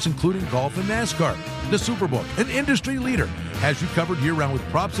all sports, including golf and NASCAR. The Superbook, an industry leader, has you covered year-round with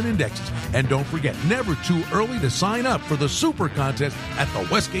props and indexes. And don't forget, never too early to sign up for the Super Contest at the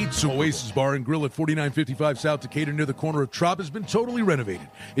Westgate Super. Oasis Bar and Grill at 4955 South Decatur near the corner of Trop has been totally renovated.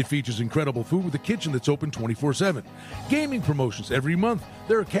 It features incredible food with a kitchen that's open 24/7. Gaming promotions every month.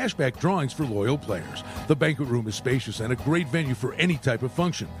 There are cashback drawings for loyal players. The banquet room is spacious and a great venue for any type of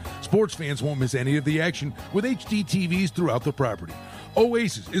function. Sports fans won't miss any of the action with HD TVs throughout the property.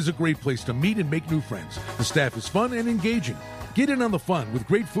 Oasis is a great place to meet and make new friends. The staff is fun and engaging. Get in on the fun with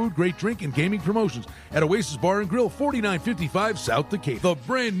great food, great drink, and gaming promotions at Oasis Bar and Grill, 4955 South Decatur. The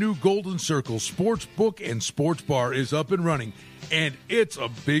brand new Golden Circle Sports Book and Sports Bar is up and running, and it's a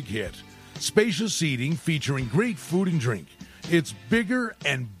big hit. Spacious seating featuring great food and drink. It's bigger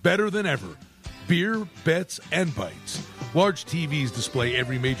and better than ever. Beer, bets, and bites. Large TVs display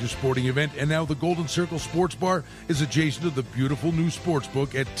every major sporting event, and now the Golden Circle Sports Bar is adjacent to the beautiful new sports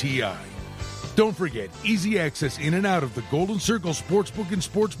book at TI. Don't forget, easy access in and out of the Golden Circle Sportsbook and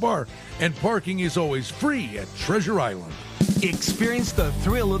Sports Bar, and parking is always free at Treasure Island. Experience the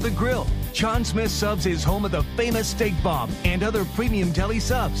thrill of the grill. John Smith Subs is home of the famous steak bomb and other premium deli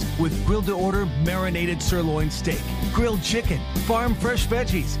subs with grilled-to-order marinated sirloin steak, grilled chicken, farm fresh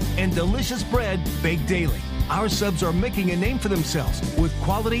veggies, and delicious bread baked daily. Our subs are making a name for themselves with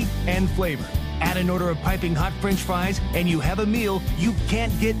quality and flavor. Add an order of piping hot French fries, and you have a meal you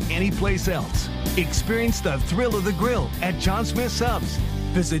can't get anyplace else. Experience the thrill of the grill at John Smith Subs.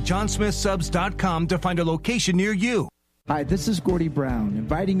 Visit johnsmithsubs.com to find a location near you. Hi, this is Gordy Brown,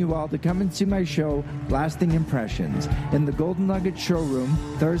 inviting you all to come and see my show, Lasting Impressions, in the Golden Nugget Showroom,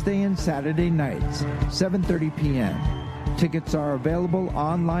 Thursday and Saturday nights, 7:30 p.m. Tickets are available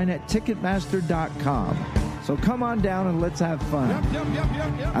online at Ticketmaster.com. So come on down and let's have fun. Yep.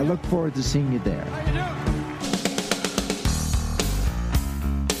 I look forward to seeing you there.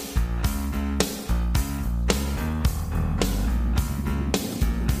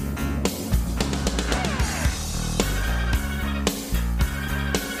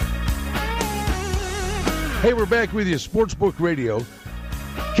 Hey, we're back with you, Sportsbook Radio,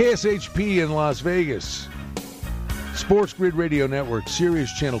 KSHP in Las Vegas. Sports Grid Radio Network,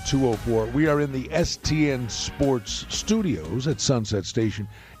 Sirius Channel 204. We are in the STN Sports Studios at Sunset Station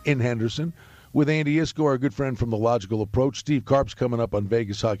in Henderson with Andy Iskoe, our good friend from The Logical Approach. Steve Karp's coming up on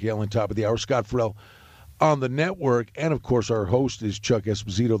Vegas Hockey Island, top of the hour. Scott Farrell on the network. And, of course, our host is Chuck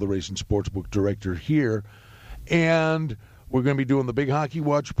Esposito, the Racing Sportsbook Director here. And we're going to be doing the big hockey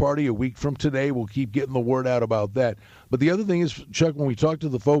watch party a week from today. We'll keep getting the word out about that. But the other thing is, Chuck, when we talk to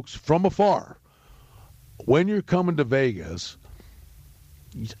the folks from afar, when you're coming to Vegas,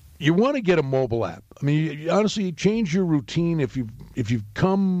 you want to get a mobile app. I mean, honestly, you change your routine if you've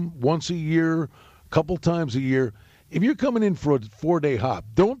come once a year, a couple times a year. If you're coming in for a 4-day hop,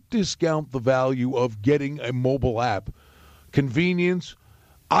 don't discount the value of getting a mobile app. Convenience.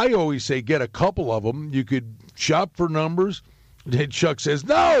 I always say get a couple of them. You could shop for numbers. Chuck says,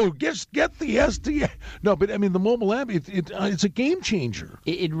 no, just get the STA. No, but, I mean, the mobile app, it's a game changer.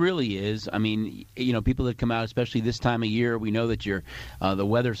 It really is. I mean, you know, people that come out, especially this time of year, we know that the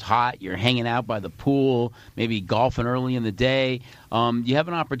weather's hot, you're hanging out by the pool, maybe golfing early in the day. You have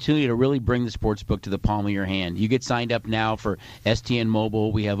an opportunity to really bring the sports book to the palm of your hand. You get signed up now for STN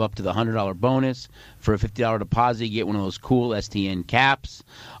Mobile. We have up to the $100 bonus. For a $50 deposit, you get one of those cool STN caps.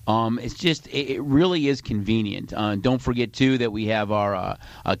 It's just it really is convenient. Don't forget too that we have our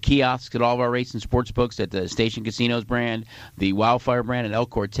kiosks at all of our race and sports books at the Station Casinos brand, the Wildfire brand at El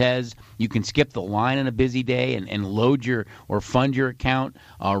Cortez. You can skip the line on a busy day and load or fund your account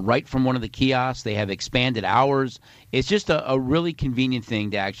right from one of the kiosks. They have expanded hours. It's just a really convenient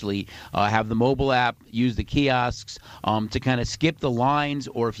thing to actually have the mobile app, use the kiosks to kind of skip the lines,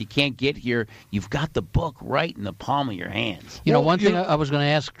 or if you can't get here, you've got the book right in the palm of your hands. One thing I was going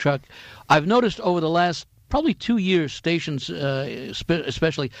to ask, Chuck, I've noticed over the last probably 2 years, stations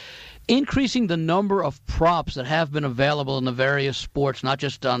especially, increasing the number of props that have been available in the various sports, not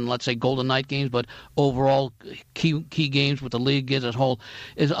just on, let's say, Golden Knight games, but overall key games with the league as a whole.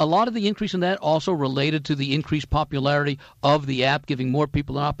 Is a lot of the increase in that also related to the increased popularity of the app, giving more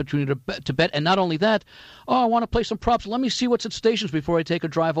people an opportunity to bet? And not only that, I want to play some props. Let me see what's at stations before I take a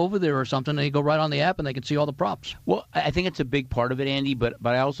drive over there or something. And they go right on the app and they can see all the props. Well, I think it's a big part of it, Andy, but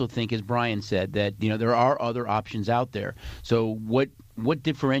I also think, as Brian said, that there are other options out there. So what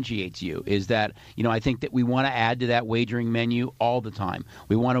differentiates you is that, I think that we want to add to that wagering menu all the time.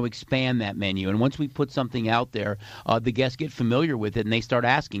 We want to expand that menu. And once we put something out there, the guests get familiar with it and they start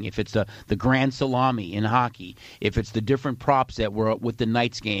asking if it's the grand salami in hockey, if it's the different props that were with the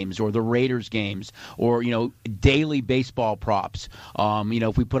Knights games or the Raiders games, or, daily baseball props.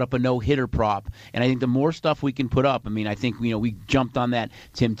 If we put up a no-hitter prop. And I think the more stuff we can put up, I think, we jumped on that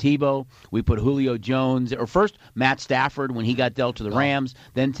Tim Tebow. We put Julio Jones, or first Matt Stafford when he got dealt to the Rams,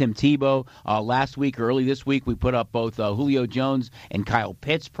 then Tim Tebow. Last week or early this week, we put up both Julio Jones and Kyle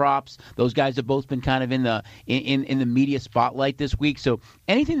Pitts props. Those guys have both been kind of in the media spotlight this week. So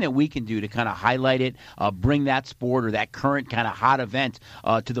anything that we can do to kind of highlight it, bring that sport or that current kind of hot event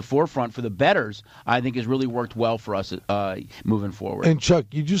to the forefront for the bettors, I think has really worked well for us moving forward. And Chuck,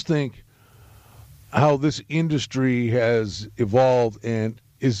 you just think how this industry has evolved and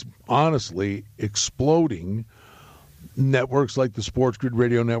is honestly exploding. Networks like the Sports Grid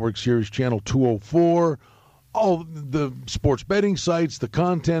Radio Network Series Channel 204, all the sports betting sites, the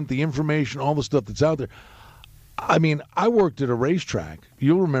content, the information, all the stuff that's out there. I worked at a racetrack.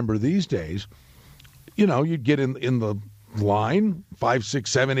 You'll remember these days, you'd get in the line 5, 6,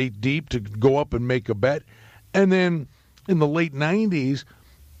 7, 8 deep to go up and make a bet. And then in the late 90s,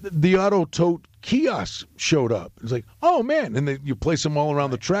 the Auto Tote kiosks showed up. It's like, oh, man. And you place them all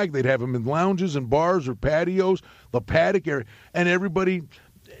around the track. They'd have them in lounges and bars or patios, the paddock area. And everybody,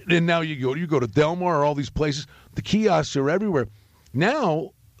 and now you go to Del Mar or all these places, the kiosks are everywhere.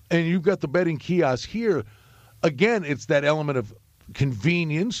 Now, and you've got the betting kiosks here, again, it's that element of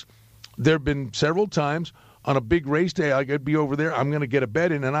convenience. There have been several times on a big race day, I could be over there, I'm going to get a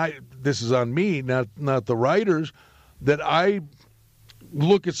bet in, and this is on me, not the writers, that I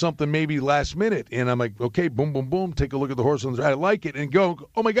look at something maybe last minute, and I'm like, okay, boom, boom, boom, take a look at the horse, and I like it, and go,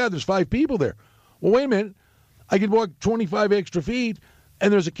 oh, my God, there's 5 people there. Well, wait a minute. I could walk 25 extra feet,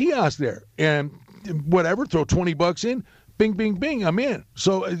 and there's a kiosk there, and whatever, throw $20 in, bing, bing, bing, I'm in.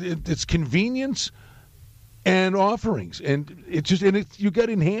 So it's convenience and offerings, and you got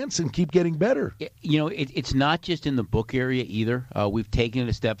to enhance and keep getting better. It's not just in the book area either. We've taken it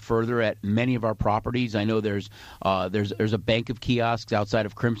a step further at many of our properties. I know there's a bank of kiosks outside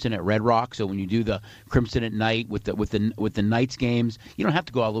of Crimson at Red Rock. So when you do the Crimson at night with the Knights games, you don't have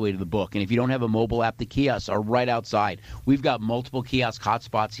to go all the way to the book. And if you don't have a mobile app, the kiosks are right outside. We've got multiple kiosk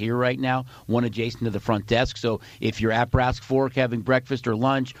hotspots here right now, one adjacent to the front desk. So if you're at Brask Fork having breakfast or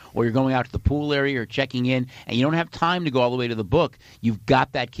lunch, or you're going out to the pool area or checking in, and you don't have time to go all the way to the book, you've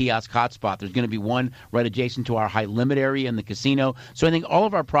got that kiosk hotspot. There's going to be one right adjacent to our high limit area in the casino. So I think all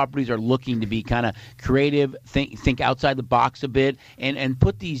of our properties are looking to be kind of creative, think outside the box a bit, and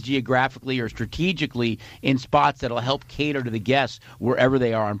put these geographically or strategically in spots that'll help cater to the guests wherever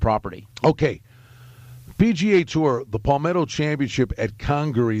they are on property. Okay. PGA Tour, the Palmetto Championship at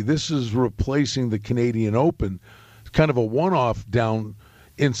Congaree, this is replacing the Canadian Open. It's kind of a one-off down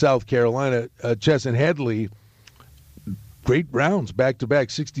in South Carolina. Chesson Headley, great rounds, back-to-back,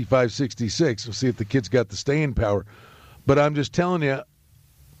 65-66. We'll see if the kid's got the staying power. But I'm just telling you,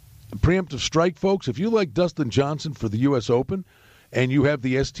 preemptive strike, folks, if you like Dustin Johnson for the U.S. Open and you have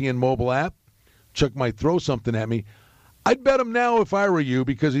the STN mobile app, Chuck might throw something at me. I'd bet him now if I were you,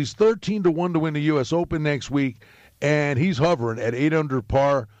 because he's 13-1 to win the U.S. Open next week, and he's hovering at 8 under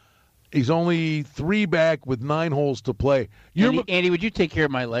par. He's only 3 back with 9 holes to play. Andy, would you take care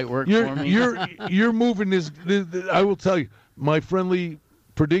of my light work for me? You're moving this. I will tell you, my friendly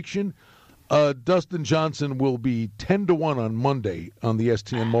prediction, Dustin Johnson will be 10-1 on Monday on the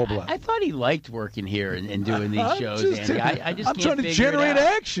STN mobile app. I thought he liked working here and doing these shows, Andy. I just I'm can't trying to generate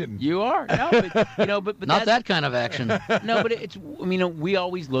action. You are. No, but not that kind of action. No, but it's. I mean, we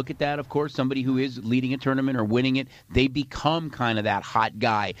always look at that. Of course, somebody who is leading a tournament or winning it, they become kind of that hot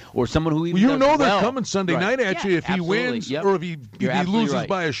guy, or someone who even they're coming Sunday night at you if he wins or if he loses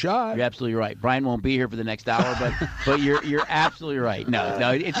by a shot. You're absolutely right. Brian won't be here for the next hour, but you're absolutely right.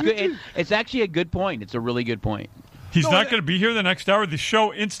 No, it's good. It's actually a good point. It's a really good point. He's not going to be here the next hour. The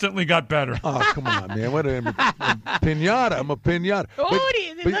show instantly got better. Oh, come on, man. What am I? Pinata. I'm a pinata.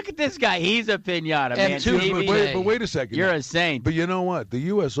 Look at this guy. He's a pinata, man. But wait a second. You're a saint. But you know what? The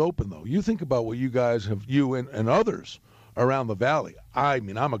U.S. Open, though, you think about what you guys have, you and others around the Valley. I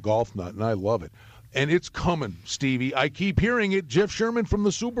mean, I'm a golf nut, and I love it. And it's coming, Stevie. I keep hearing it. Jeff Sherman from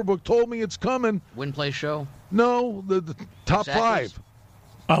the Superbook told me it's coming. Win Play Show? No, the top five.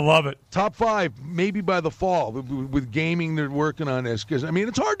 I love it. Top five, maybe by the fall. With gaming, they're working on this. Because, I mean,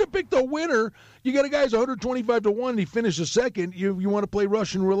 it's hard to pick the winner. You got a guy's 125-1. He finishes second. You want to play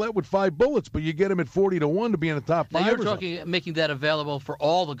Russian roulette with 5 bullets, but you get him at 40-1 to be in the top 5. Now, you're talking making that available for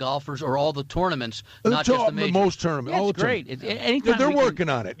all the golfers or all the tournaments, not just the majors. Most tournaments. Yeah, it's great. Anytime they're working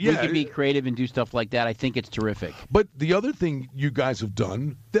on it. Yeah. We can be creative and do stuff like that. I think it's terrific. But the other thing you guys have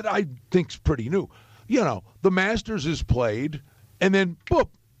done that I think's pretty new, the Masters is played, and then, boop,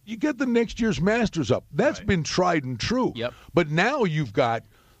 you get the next year's Masters up. That's been tried and true. Yep. But now you've got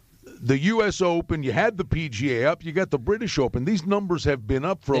the U.S. Open, you had the PGA up, you got the British Open. These numbers have been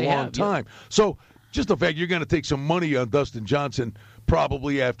up for a long time. Yep. So just the fact you're going to take some money on Dustin Johnson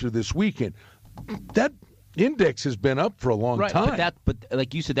probably after this weekend, that index has been up for a long time. But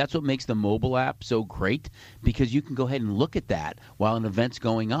like you said, that's what makes the mobile app so great, because you can go ahead and look at that while an event's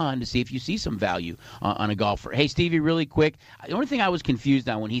going on to see if you see some value on a golfer. Hey, Stevie, really quick, the only thing I was confused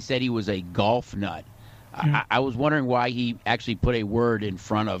on when he said he was a golf nut, I was wondering why he actually put a word in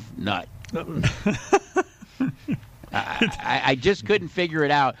front of nut. I just couldn't figure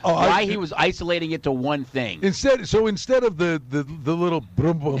it out why he was isolating it to one thing. Instead of the little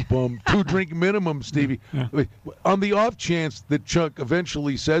brum bum bum 2-drink minimum, Stevie, on the off chance that Chuck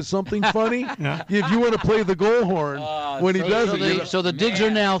eventually says something funny, if you want to play the goal horn when he does it. So the digs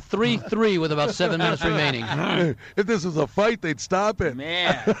are now 3-3 with about 7 minutes remaining. If this was a fight, they'd stop it.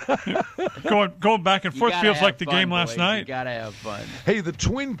 Man, going back and forth feels like the game last night. You gotta have fun. Hey, the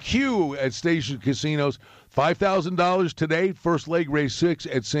Twin Q at Station Casinos. $5,000 today, first leg, race 6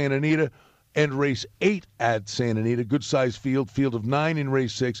 at Santa Anita, and race 8 at Santa Anita. Good-sized field of 9 in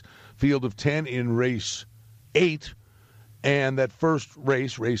race 6, field of 10 in race 8. And that first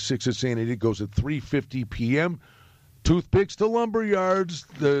race 6 at Santa Anita, goes at 3:50 p.m. Toothpicks to lumber yards,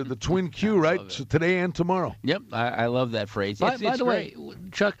 the Twin Q, right? So today and tomorrow. Yep, I love that phrase. By the way,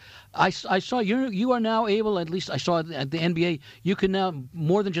 Chuck, I saw you are now able, at least I saw at the NBA, you can now,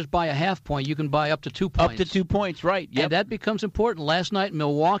 more than just buy a half point, you can buy up to 2 points. Up to 2 points, right. Yep. And that becomes important. Last night,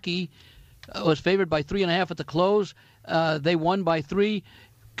 Milwaukee was favored by 3.5 at the close. They won by 3.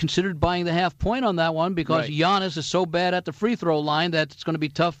 Considered buying the half point on that one because Giannis is so bad at the free throw line that it's going to be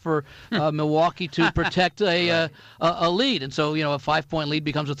tough for Milwaukee to protect a lead. And so, a 5-point lead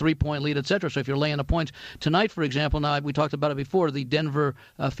becomes a 3-point lead, et cetera. So if you're laying the points tonight, for example, now we talked about it before, the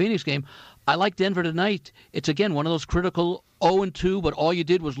Denver-Phoenix game, I like Denver tonight. It's, again, one of those critical 0-2, but all you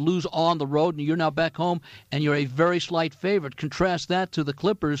did was lose on the road, and you're now back home, and you're a very slight favorite. Contrast that to the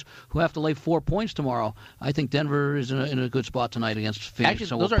Clippers, who have to lay 4 points tomorrow. I think Denver is in a good spot tonight against Phoenix. Actually,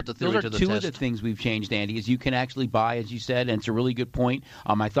 so those are two test. of the things we've changed, Andy, is you can actually buy, as you said, and it's a really good point.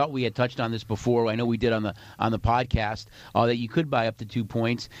 I thought we had touched on this before. I know we did on the podcast, that you could buy up to 2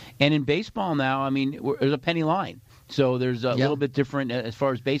 points. And in baseball now, there's a penny line. So there's a little bit different as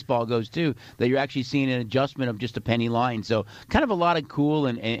far as baseball goes, too, that you're actually seeing an adjustment of just a penny line. So kind of a lot of cool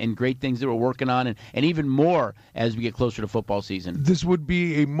and great things that we're working on, and even more as we get closer to football season. This would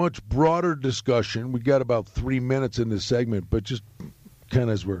be a much broader discussion. We got about 3 minutes in this segment, but just kind of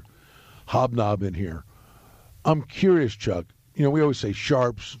as we're hobnobbing here, I'm curious, Chuck. We always say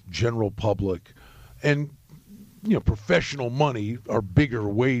sharps, general public, and professional money are bigger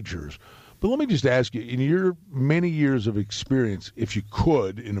wagers. But let me just ask you, in your many years of experience, if you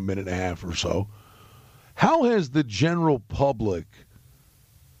could, in a minute and a half or so, how has the general public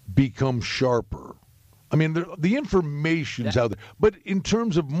become sharper? The information's out there. But in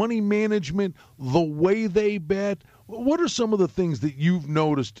terms of money management, the way they bet, what are some of the things that you've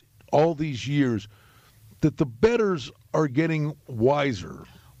noticed all these years that the bettors are getting wiser?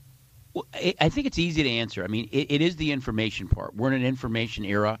 Well, I think it's easy to answer. I mean, it is the information part. We're in an information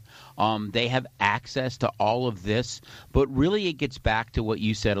era. They have access to all of this. But really it gets back to what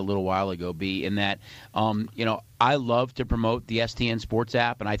you said a little while ago, B, in that, I love to promote the STN Sports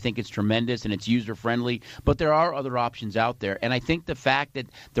app, and I think it's tremendous and it's user-friendly. But there are other options out there. And I think the fact that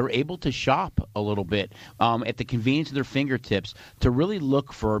they're able to shop a little bit at the convenience of their fingertips to really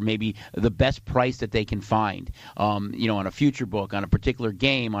look for maybe the best price that they can find, on a future book, on a particular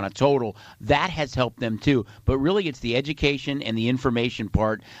game, on a total, that has helped them too. But really it's the education and the information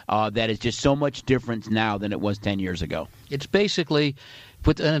part that is just so much different now than it was 10 years ago. It's basically,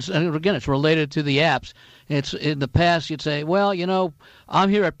 and again, it's related to the apps. It's in the past you'd say, well, I'm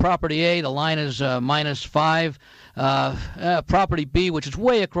here at property A, the line is -5. Property B, which is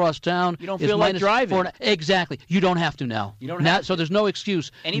way across town, you don't feel like driving. 4. Exactly. You don't have to now. You don't have to. So there's no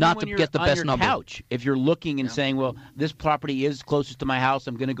excuse not to get the best number. Couch, if you're looking and saying, well, this property is closest to my house,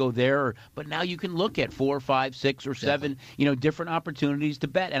 I'm going to go there. But now you can look at 4, 5, 6, or 7, different opportunities to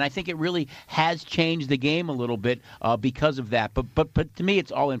bet. And I think it really has changed the game a little bit because of that. But to me,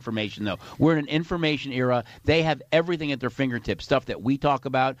 it's all information, though. We're in an information era. They have everything at their fingertips, stuff that we talk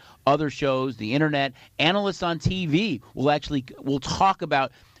about, other shows, the internet, analysts on TV will talk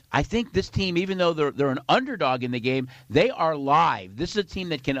about. I think this team, even though they're an underdog in the game, they are live. This is a team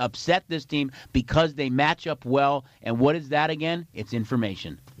that can upset this team because they match up well. And what is that again? It's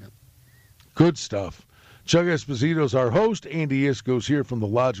information. Good stuff. Chuck Esposito's our host. Andy Isko's here from The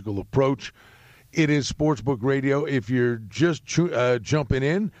Logical Approach. It is Sportsbook Radio. If you're just jumping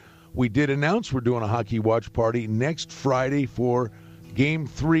in, we did announce we're doing a hockey watch party next Friday for Game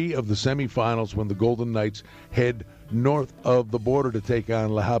 3 of the semifinals when the Golden Knights head north of the border to take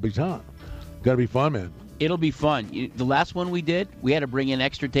on Le Habitant. Got to be fun, man. It'll be fun. The last one we did, we had to bring in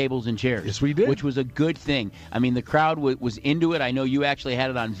extra tables and chairs. Yes, we did. Which was a good thing. I mean, the crowd was into it. I know you actually had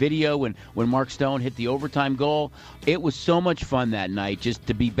it on video when Mark Stone hit the overtime goal. It was so much fun that night just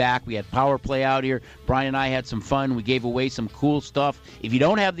to be back. We had power play out here. Brian and I had some fun. We gave away some cool stuff. If you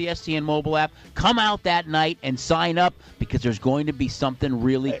don't have the STN mobile app, come out that night and sign up because there's going to be something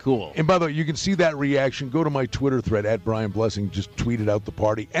really cool. And by the way, you can see that reaction. Go to my Twitter thread, @BrianBlessing. Just tweeted out the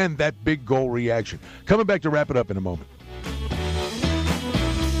party and that big goal reaction. Coming back to wrap it up in a moment.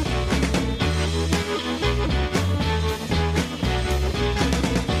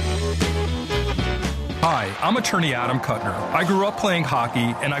 Hi, I'm attorney Adam Kuttner. I grew up playing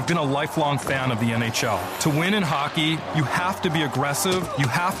hockey, and I've been a lifelong fan of the NHL. To win in hockey, you have to be aggressive, you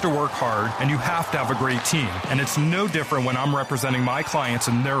have to work hard, and you have to have a great team. And it's no different when I'm representing my clients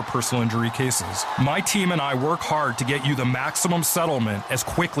in their personal injury cases. My team and I work hard to get you the maximum settlement as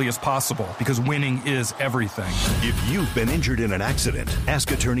quickly as possible, because winning is everything. If you've been injured in an accident,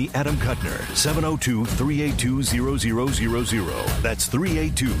 ask attorney Adam Kuttner, 702-382-0000. That's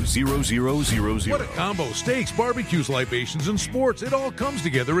 382-0000. What a combo. Steaks, barbecues, libations, and sports. It all comes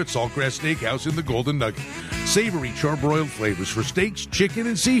together at Saltgrass Steakhouse in the Golden Nugget. Savory charbroiled flavors for steaks, chicken,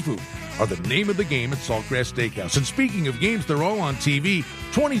 and seafood are the name of the game at Saltgrass Steakhouse. And speaking of games, they're all on TV.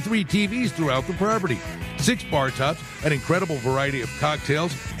 23 TVs throughout the property. 6 bar tops, an incredible variety of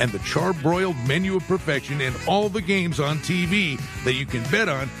cocktails, and the charbroiled menu of perfection, and all the games on TV that you can bet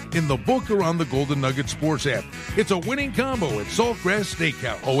on in the book or on the Golden Nugget Sports app. It's a winning combo at Saltgrass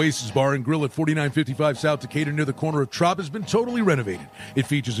Steakhouse. Oasis Bar and Grill at 4955 South Decatur near the corner of Trop has been totally renovated. It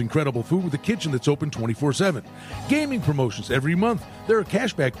features incredible food with a kitchen that's open 24/7. Gaming promotions every month. There are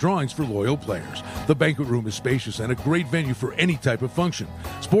cashback drawings for loyal players. The banquet room is spacious and a great venue for any type of function.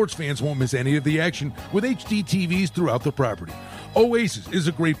 Sports fans won't miss any of the action with HD TVs throughout the property. Oasis is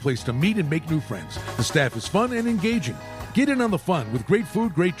a great place to meet and make new friends. The staff is fun and engaging. Get in on the fun with great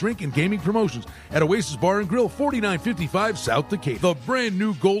food, great drink, and gaming promotions at Oasis Bar and Grill, 4955 South Decatur. The brand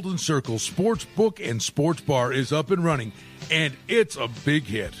new Golden Circle Sports Book and Sports Bar is up and running, and it's a big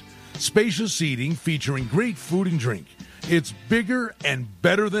hit. Spacious seating featuring great food and drink. It's bigger and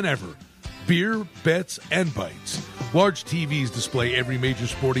better than ever. Beer, bets, and bites. Large TVs display every major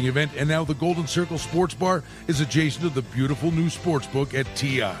sporting event, and now the Golden Circle Sports Bar is adjacent to the beautiful new sports book at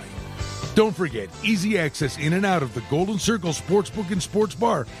TI. Don't forget, easy access in and out of the Golden Circle Sportsbook and Sports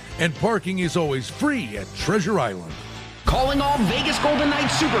Bar, and parking is always free at Treasure Island. Calling all Vegas Golden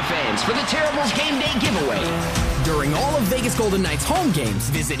Knights superfans for the Terribles Game Day giveaway. During all of Vegas Golden Knights home games,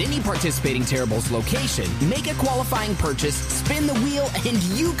 visit any participating Terribles location, make a qualifying purchase, spin the wheel, and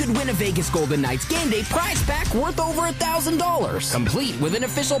you could win a Vegas Golden Knights game day prize pack worth over $1,000. Complete with an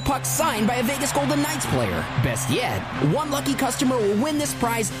official puck signed by a Vegas Golden Knights player. Best yet, one lucky customer will win this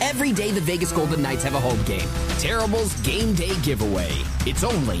prize every day the Vegas Golden Knights have a home game. Terribles Game Day Giveaway. It's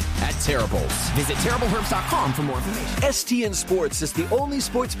only at Terribles. Visit TerribleHerbs.com for more information. STN Sports is the only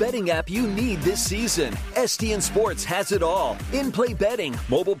sports betting app you need this season. STN Sports has it all. In-play betting,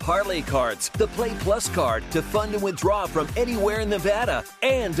 mobile parlay cards, the Play Plus card to fund and withdraw from anywhere in Nevada,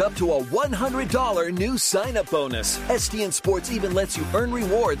 and up to a $100 new sign-up bonus. STN Sports even lets you earn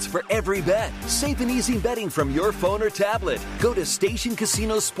rewards for every bet. Safe and easy betting from your phone or tablet. Go to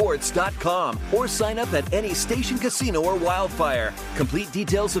StationCasinoSports.com or sign up at any Station Casino or Wildfire. Complete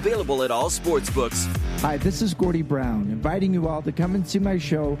details available at all sportsbooks. Hi, this is Gordy Brown, inviting you all to come and see my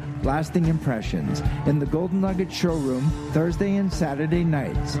show, Lasting Impressions, in the Golden Nugget Showroom, Thursday and Saturday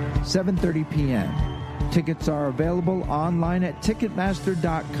nights, 7:30 p.m. Tickets are available online at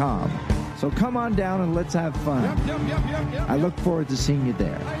Ticketmaster.com. So come on down and let's have fun. I look forward to seeing you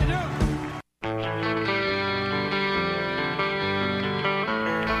there.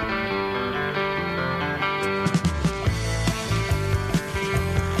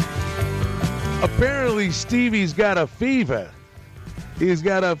 Apparently, Stevie's got a fever. He's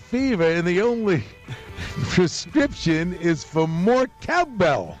got a fever, and the only prescription is for more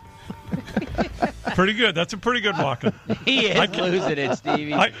cowbell. Pretty good. That's a pretty good walking. He is losing it,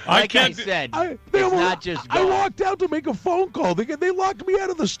 Stevie. I can't. It's not just I walked out to make a phone call. They locked me out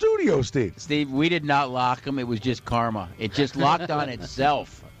of the studio, Steve. Steve, we did not lock him. It was just karma. It just locked on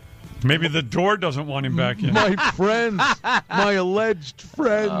itself. Maybe the door doesn't want him back in. My friends, my alleged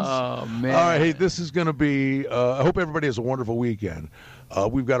friends. Oh, man. All right, hey, this is going to be, I hope everybody has a wonderful weekend.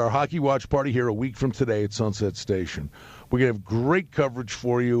 We've got our hockey watch party here a week from today at Sunset Station. We're going to have great coverage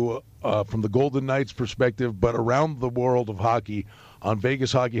for you from the Golden Knights perspective, but around the world of hockey on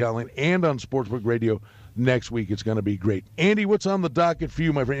Vegas Hockey Hotline and on Sportsbook Radio next week. It's going to be great. Andy, what's on the docket for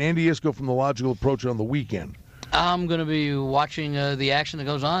you, my friend? Andy Iskoe from The Logical Approach on the weekend. I'm going to be watching the action that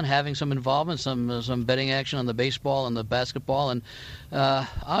goes on, having some involvement, some betting action on the baseball and the basketball, and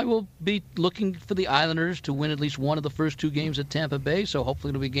I will be looking for the Islanders to win at least one of the first two games at Tampa Bay. So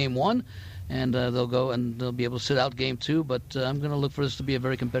hopefully it'll be game one, and they'll go and they'll be able to sit out game two. But I'm going to look for this to be a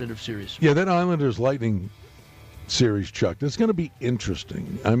very competitive series. Yeah, that Islanders Lightning series, Chuck. That's going to be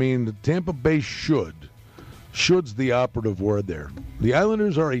interesting. I mean, Tampa Bay should's the operative word there. The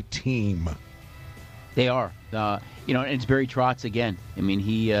Islanders are a team. They are. And it's Barry Trotz again. I mean,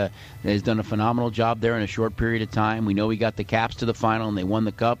 he has done a phenomenal job there in a short period of time. We know he got the Caps to the final, and they won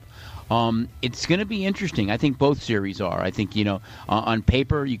the Cup. It's going to be interesting. I think both series are. I think, on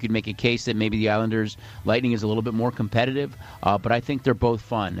paper, you could make a case that maybe the Islanders Lightning is a little bit more competitive, but I think they're both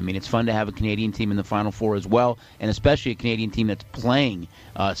fun. I mean, it's fun to have a Canadian team in the Final Four as well, and especially a Canadian team that's playing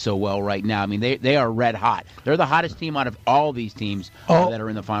so well right now. I mean, they are red hot. They're the hottest team out of all these teams that are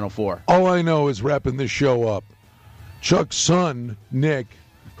in the Final Four. All I know is wrapping this show up. Chuck's son, Nick,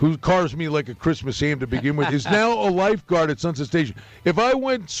 who carves me like a Christmas ham to begin with, is now a lifeguard at Sunset Station. If I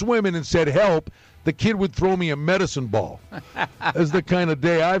went swimming and said help, the kid would throw me a medicine ball. That's the kind of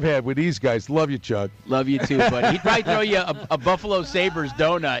day I've had with these guys. Love you, Chuck. Love you too, buddy. He'd probably throw you a Buffalo Sabres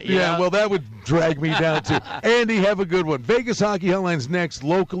donut. Yeah, well, that would drag me down too. Andy, have a good one. Vegas Hockey Hotline's next,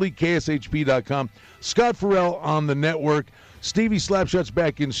 locally, KSHP.com. Scott Farrell on the network. Stevie Slapshot's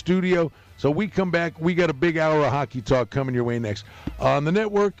back in studio. So we come back. We got a big hour of hockey talk coming your way next. On the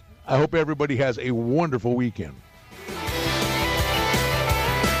network, I hope everybody has a wonderful weekend.